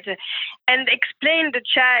all red. And explain the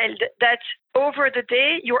child that over the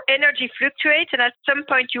day, your energy fluctuates, and at some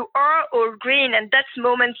point you are all green, and that's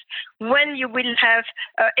moments when you will have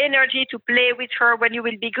energy to play with her, when you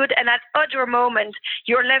will be good, and at other moments,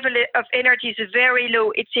 your level of energy is very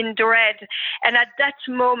low, it's in the red, and at that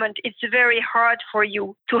moment, it's very hard for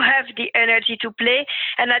you to have the energy to play,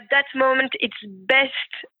 and at that moment, it's best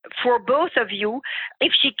for both of you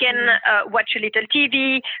if she can watch a little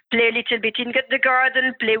TV, play a little bit in the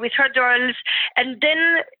garden, play with her dolls, and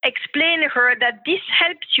then explain her that this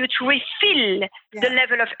helps you to refill the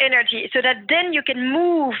level of energy, so that then you can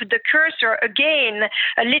move the cursor again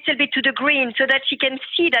a little bit to the green, so that she can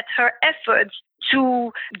see that her efforts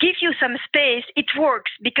to give you some space, it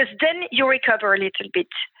works, because then you recover a little bit.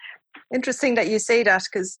 Interesting that you say that,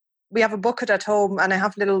 because we have a bucket at home and I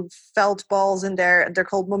have little felt balls in there, and they're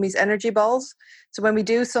called Mummy's energy balls. So when we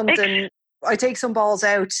do something, I take some balls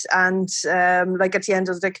out and at the end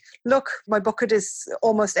I was like, look, my bucket is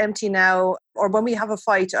almost empty now. Or when we have a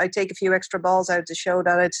fight, I take a few extra balls out to show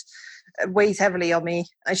that it weighs heavily on me.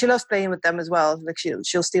 And she loves playing with them as well. Like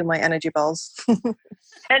she'll steal my energy balls.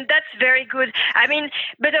 And that's very good. I mean,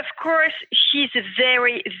 but of course, she's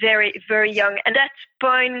very, very, very young. And at that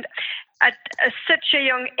point, at such a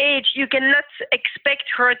young age, you cannot expect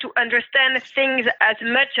her to understand things as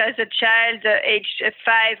much as a child age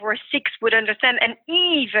 5 or 6 would understand. And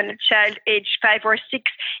even a child age 5 or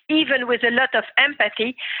 6, even with a lot of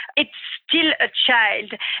empathy, it's still a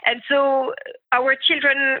child. And so our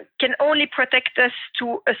children can only protect us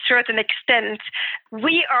to a certain extent.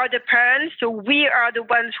 We are the parents, so we are the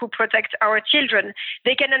ones who protect our children.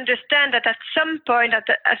 They can understand that at some point, at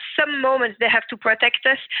some moments, they have to protect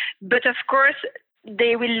us, but of course,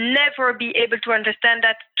 they will never be able to understand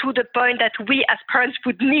that to the point that we as parents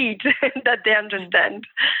would need that they understand.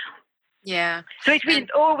 Yeah. So it will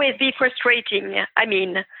always be frustrating. I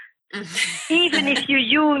mean, even if you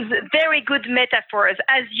use very good metaphors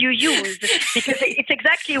as you use, because it's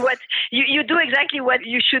exactly what you do exactly what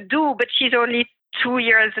you should do, but she's only 2.5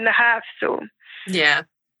 years. So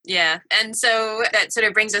yeah. And so that sort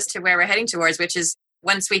of brings us to where we're heading towards, which is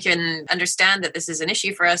once we can understand that this is an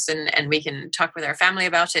issue for us and we can talk with our family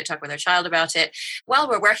about it, talk with our child about it, while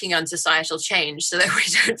we're working on societal change so that we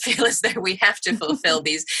don't feel as though we have to fulfill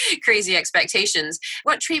these crazy expectations.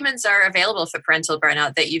 What treatments are available for parental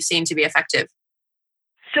burnout that you've seen to be effective?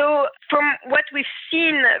 So from what we've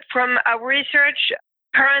seen from our research,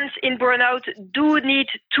 parents in burnout do need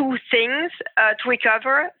 2 things to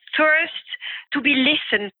recover. First, to be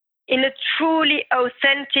listened. in a truly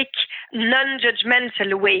authentic,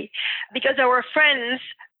 non-judgmental way. Because our friends,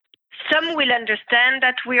 some will understand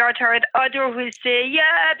that we are tired. Others will say,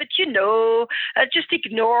 yeah, but just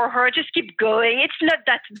ignore her. Just keep going. It's not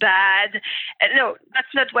that bad. No, that's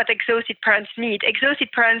not what exhausted parents need. Exhausted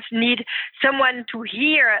parents need someone to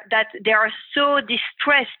hear that they are so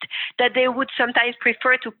distressed that they would sometimes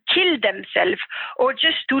prefer to kill themselves or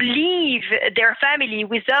just to leave their family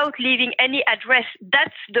without leaving any address.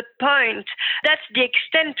 That's the point. That's the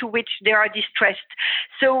extent to which they are distressed.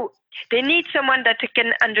 So they need someone that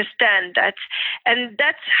can understand that. And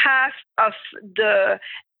that's half of the,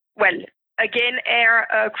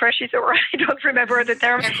 air crushes, or I don't remember the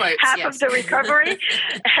term, quotes, half yes. of the recovery.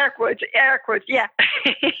 Air quotes, yeah.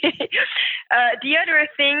 The other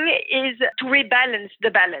thing is to rebalance the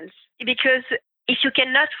balance. Because if you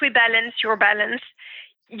cannot rebalance your balance,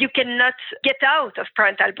 you cannot get out of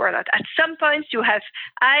parental burnout. At some points, you have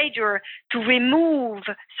either to remove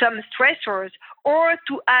some stressors or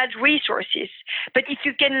to add resources. But if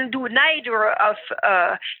you can do neither of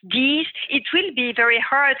these, it will be very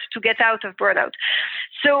hard to get out of burnout.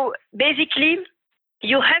 So basically,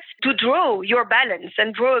 you have to draw your balance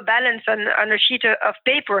and draw a balance on a sheet of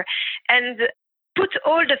paper and put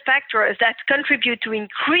all the factors that contribute to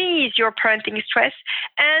increase your parenting stress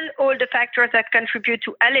and all the factors that contribute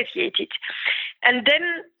to alleviate it. And then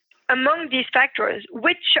among these factors,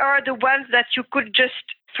 which are the ones that you could just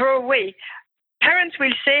throw away? Parents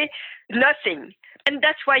will say nothing. And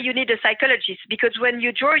that's why you need a psychologist, because when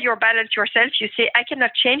you draw your balance yourself, you say, I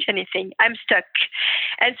cannot change anything. I'm stuck.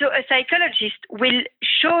 And so a psychologist will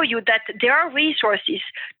show you that there are resources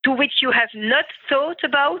to which you have not thought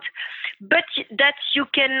about, but that you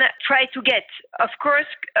can try to get. Of course,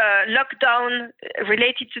 lockdown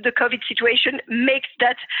related to the COVID situation makes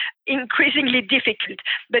that increasingly difficult.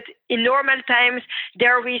 But in normal times,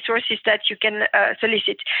 there are resources that you can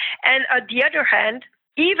solicit. And on the other hand,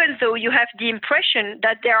 even though you have the impression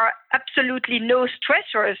that there are absolutely no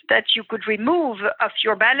stressors that you could remove of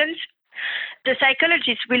your balance, the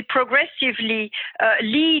psychologist will progressively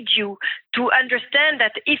lead you to understand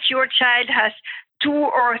that if your child has 2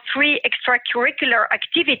 or 3 extracurricular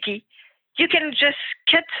activity, you can just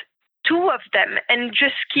cut 2 of them and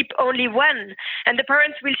just keep only 1. And the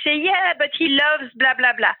parents will say, yeah, but he loves blah,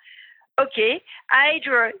 blah, blah. Okay,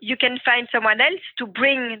 either you can find someone else to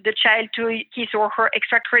bring the child to his or her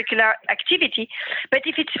extracurricular activity, but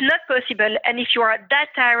if it's not possible and if you are that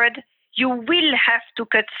tired, you will have to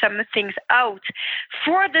cut some things out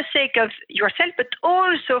for the sake of yourself, but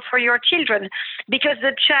also for your children, because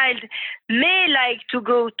the child may like to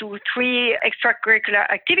go to 3 extracurricular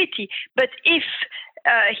activity, but if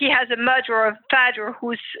he has a mother or a father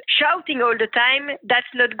who's shouting all the time, that's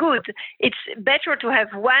not good. It's better to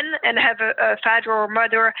have one and have a father or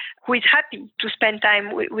mother who is happy to spend time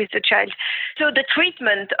with the child. So the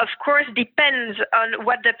treatment, of course, depends on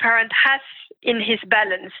what the parent has in his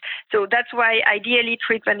balance. So that's why ideally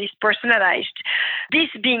treatment is personalized. This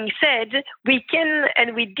being said, we can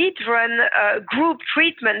and we did run group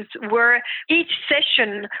treatments where each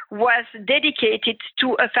session was dedicated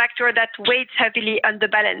to a factor that weighs heavily on the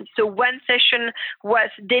balance. So one session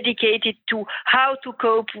was dedicated to how to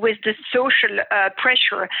cope with the social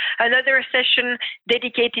pressure. Another session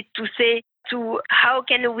dedicated to how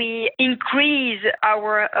can we increase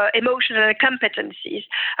our emotional competencies.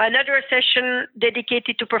 Another session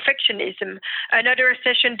dedicated to perfectionism. Another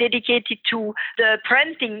session dedicated to the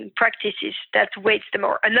parenting practices that weights them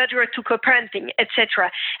more. Another to co-parenting,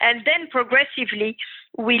 etc. And then progressively,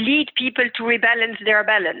 we lead people to rebalance their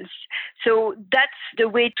balance. So that's the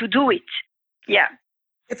way to do it. Yeah.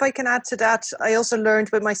 If I can add to that, I also learned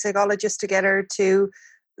with my psychologist together to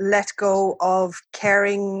let go of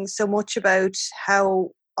caring so much about how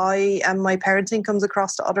I and my parenting comes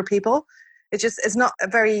across to other people. It's not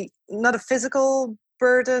a physical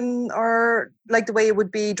burden or like the way it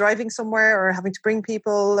would be driving somewhere or having to bring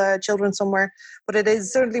children somewhere. But it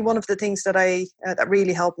is certainly one of the things that that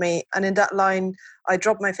really helped me. And in that line, I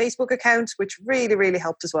dropped my Facebook account, which really, really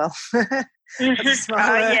helped as well.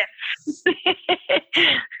 Yeah.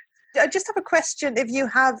 I just have a question. If you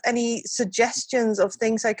have any suggestions of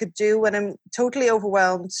things I could do when I'm totally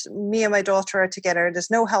overwhelmed, me and my daughter are together, there's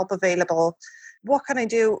no help available. What can I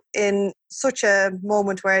do in such a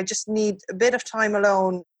moment where I just need a bit of time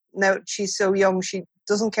alone? Now, she's so young, she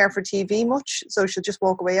doesn't care for TV much, so she'll just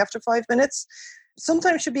walk away after 5 minutes.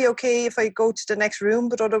 Sometimes she'll be okay if I go to the next room,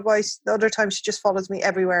 but otherwise, the other time she just follows me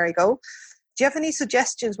everywhere I go. Do you have any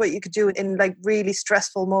suggestions what you could do in like really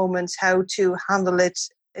stressful moments, how to handle it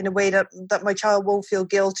in a way that my child won't feel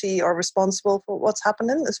guilty or responsible for what's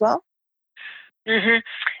happening as well? Mm-hmm.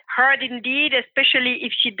 Hard indeed, especially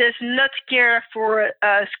if she does not care for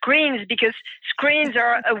screens, because screens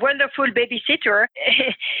are a wonderful babysitter.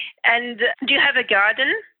 And do you have a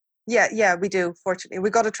garden? Yeah, we do, fortunately. We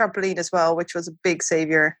got a trampoline as well, which was a big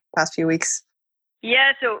savior past few weeks.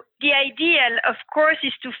 Yeah, so the ideal, of course,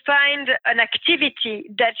 is to find an activity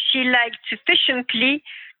that she likes sufficiently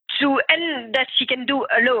and that she can do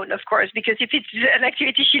alone, of course, because if it's an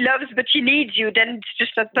activity she loves but she needs you, then it's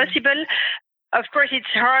just not possible. Of course,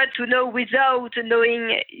 it's hard to know without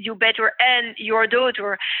knowing you better and your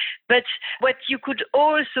daughter. But what you could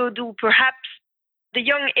also do, perhaps, the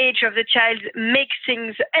young age of the child makes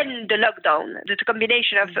things, and the lockdown, the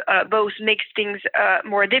combination of both makes things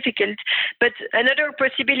more difficult. But another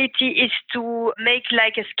possibility is to make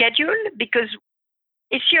like a schedule, because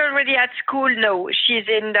is she already at school? No, she's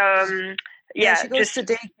in she goes to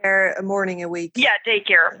daycare a morning a week. Yeah,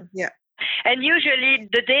 daycare. Yeah. And usually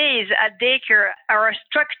the days at daycare are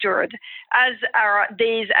structured as are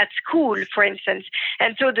days at school, for instance.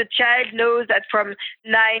 And so the child knows that from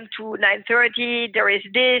 9 to 9:30 there is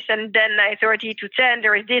this, and then 9:30 to 10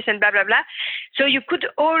 there is this, and blah, blah, blah. So you could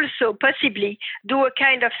also possibly do a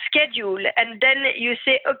kind of schedule, and then you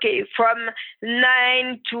say, okay, from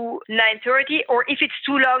 9 to 9:30, or if it's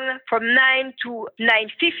too long, from 9 to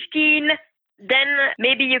 9:15, then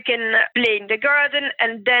maybe you can play in the garden,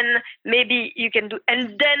 and then maybe you can do,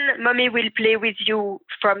 and then mommy will play with you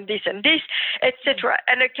from this and this, etc.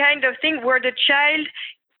 And a kind of thing where the child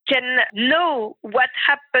can know what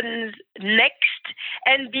happens next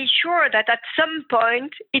and be sure that at some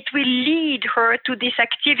point it will lead her to this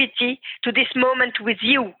activity, to this moment with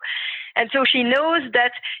you. And so she knows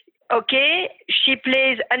that, okay, she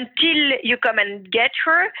plays until you come and get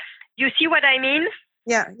her. You see what I mean?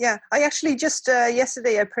 Yeah. I actually just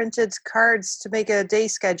yesterday I printed cards to make a day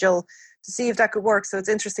schedule to see if that could work. So it's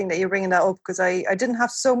interesting that you're bringing that up, because I didn't have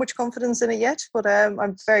so much confidence in it yet, but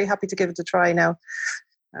I'm very happy to give it a try now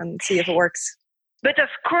and see if it works. But of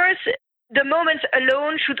course, the moments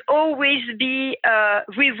alone should always be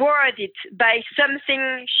rewarded by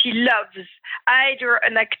something she loves, either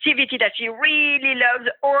an activity that she really loves,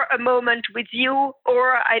 or a moment with you,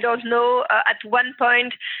 or I don't know, at one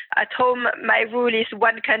point at home, my rule is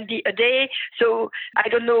one candy a day. So I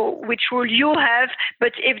don't know which rule you have,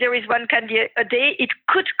 but if there is one candy a day, it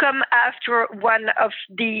could come after one of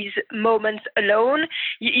these moments alone.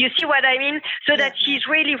 You see what I mean? So that she's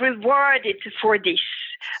really rewarded for this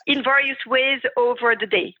in various ways over the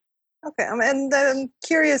day. Okay, and I'm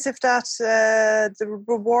curious if that, the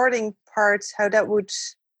rewarding part, how that would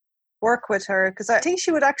work with her, because I think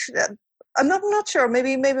she would actually, I'm not sure,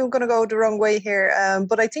 maybe I'm going to go the wrong way here,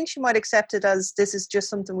 but I think she might accept it as this is just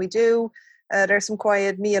something we do, there's some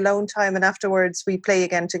quiet me alone time, and afterwards we play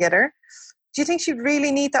again together. Do you think she'd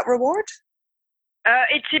really need that reward?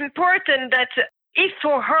 It's important that if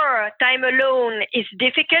for her time alone is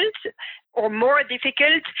difficult or more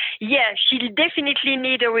difficult, she'll definitely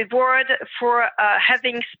need a reward for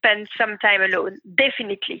having spent some time alone.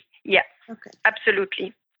 Definitely. Yeah. Okay.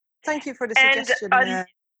 Absolutely. Thank you for the suggestion. And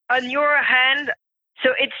on your hand,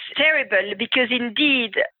 so it's terrible, because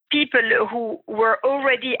indeed people who were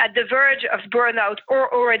already at the verge of burnout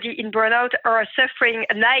or already in burnout are suffering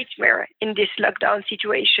a nightmare in this lockdown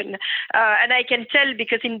situation. And I can tell,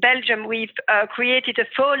 because in Belgium we've created a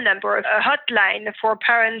phone number, a hotline for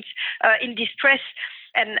parents in distress.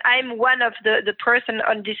 And I'm one of the person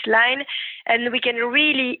on this line, and we can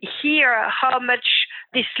really hear how much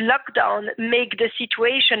this lockdown make the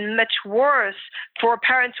situation much worse for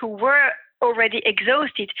parents who were already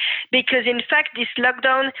exhausted, because in fact this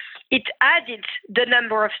lockdown, it added the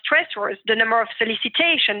number of stressors, the number of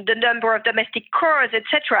solicitation, the number of domestic chores,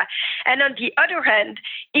 etc. And on the other hand,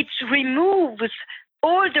 it removes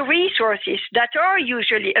all the resources that are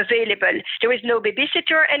usually available. There is no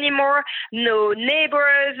babysitter anymore, no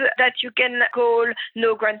neighbors that you can call,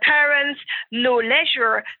 no grandparents, no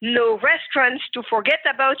leisure, no restaurants to forget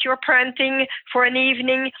about your parenting for an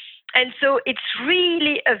evening. And so it's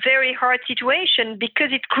really a very hard situation,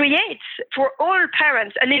 because it creates for all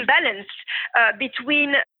parents an imbalance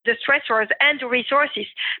between the stressors and the resources.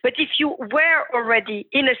 But if you were already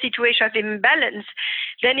in a situation of imbalance,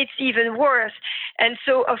 then it's even worse. And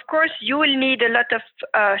so, of course, you will need a lot of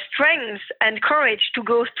strength and courage to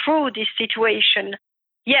go through this situation.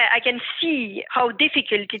 Yeah, I can see how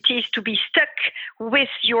difficult it is to be stuck with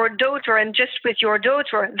your daughter, and just with your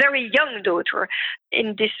daughter, very young daughter,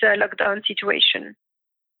 in this lockdown situation.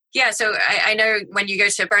 Yeah, so I know when you go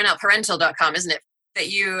to burnoutparental.com, isn't it? that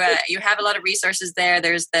you have a lot of resources there.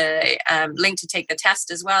 There's the link to take the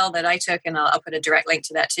test as well that I took, and I'll put a direct link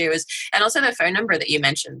to that too. And also the phone number that you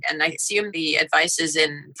mentioned. And I assume the advice is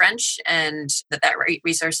in French, and that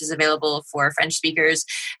resource is available for French speakers.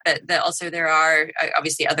 But that also there are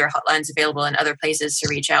obviously other hotlines available in other places to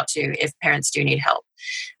reach out to if parents do need help.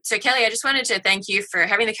 So Kelly, I just wanted to thank you for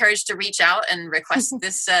having the courage to reach out and request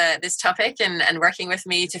this topic and working with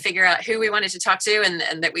me to figure out who we wanted to talk to,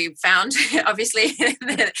 and that we found, obviously,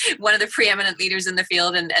 one of the preeminent leaders in the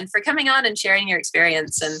field, and for coming on and sharing your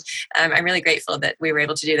experience. And I'm really grateful that we were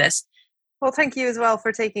able to do this. Well, thank you as well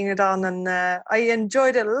for taking it on, and I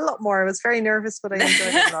enjoyed it a lot more. I was very nervous, but I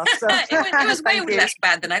enjoyed it a lot. So. it was way less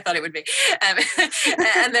bad than I thought it would be.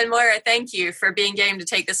 And then Moira, thank you for being game to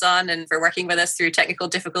take this on and for working with us through technical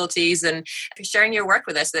difficulties and for sharing your work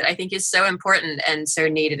with us that I think is so important and so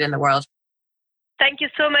needed in the world. Thank you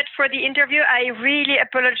so much for the interview. I really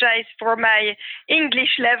apologize for my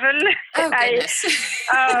English level. Oh, goodness.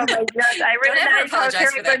 Oh, my God. I realize how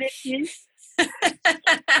terrible it is.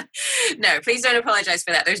 No, please don't apologize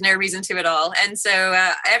for that. There's no reason to at all. And so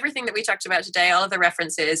everything that we talked about today, all of the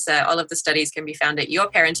references, all of the studies can be found at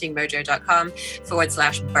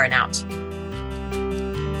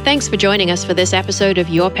yourparentingmojo.com/burnout. Thanks for joining us for this episode of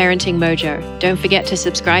Your Parenting Mojo. Don't forget to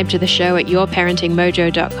subscribe to the show at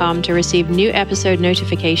yourparentingmojo.com to receive new episode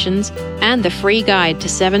notifications and the free guide to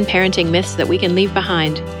 7 parenting myths that we can leave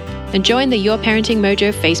behind. And join the Your Parenting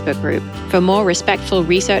Mojo Facebook group for more respectful,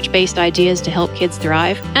 research-based ideas to help kids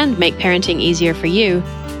thrive and make parenting easier for you.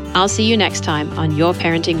 I'll see you next time on Your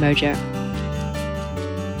Parenting Mojo.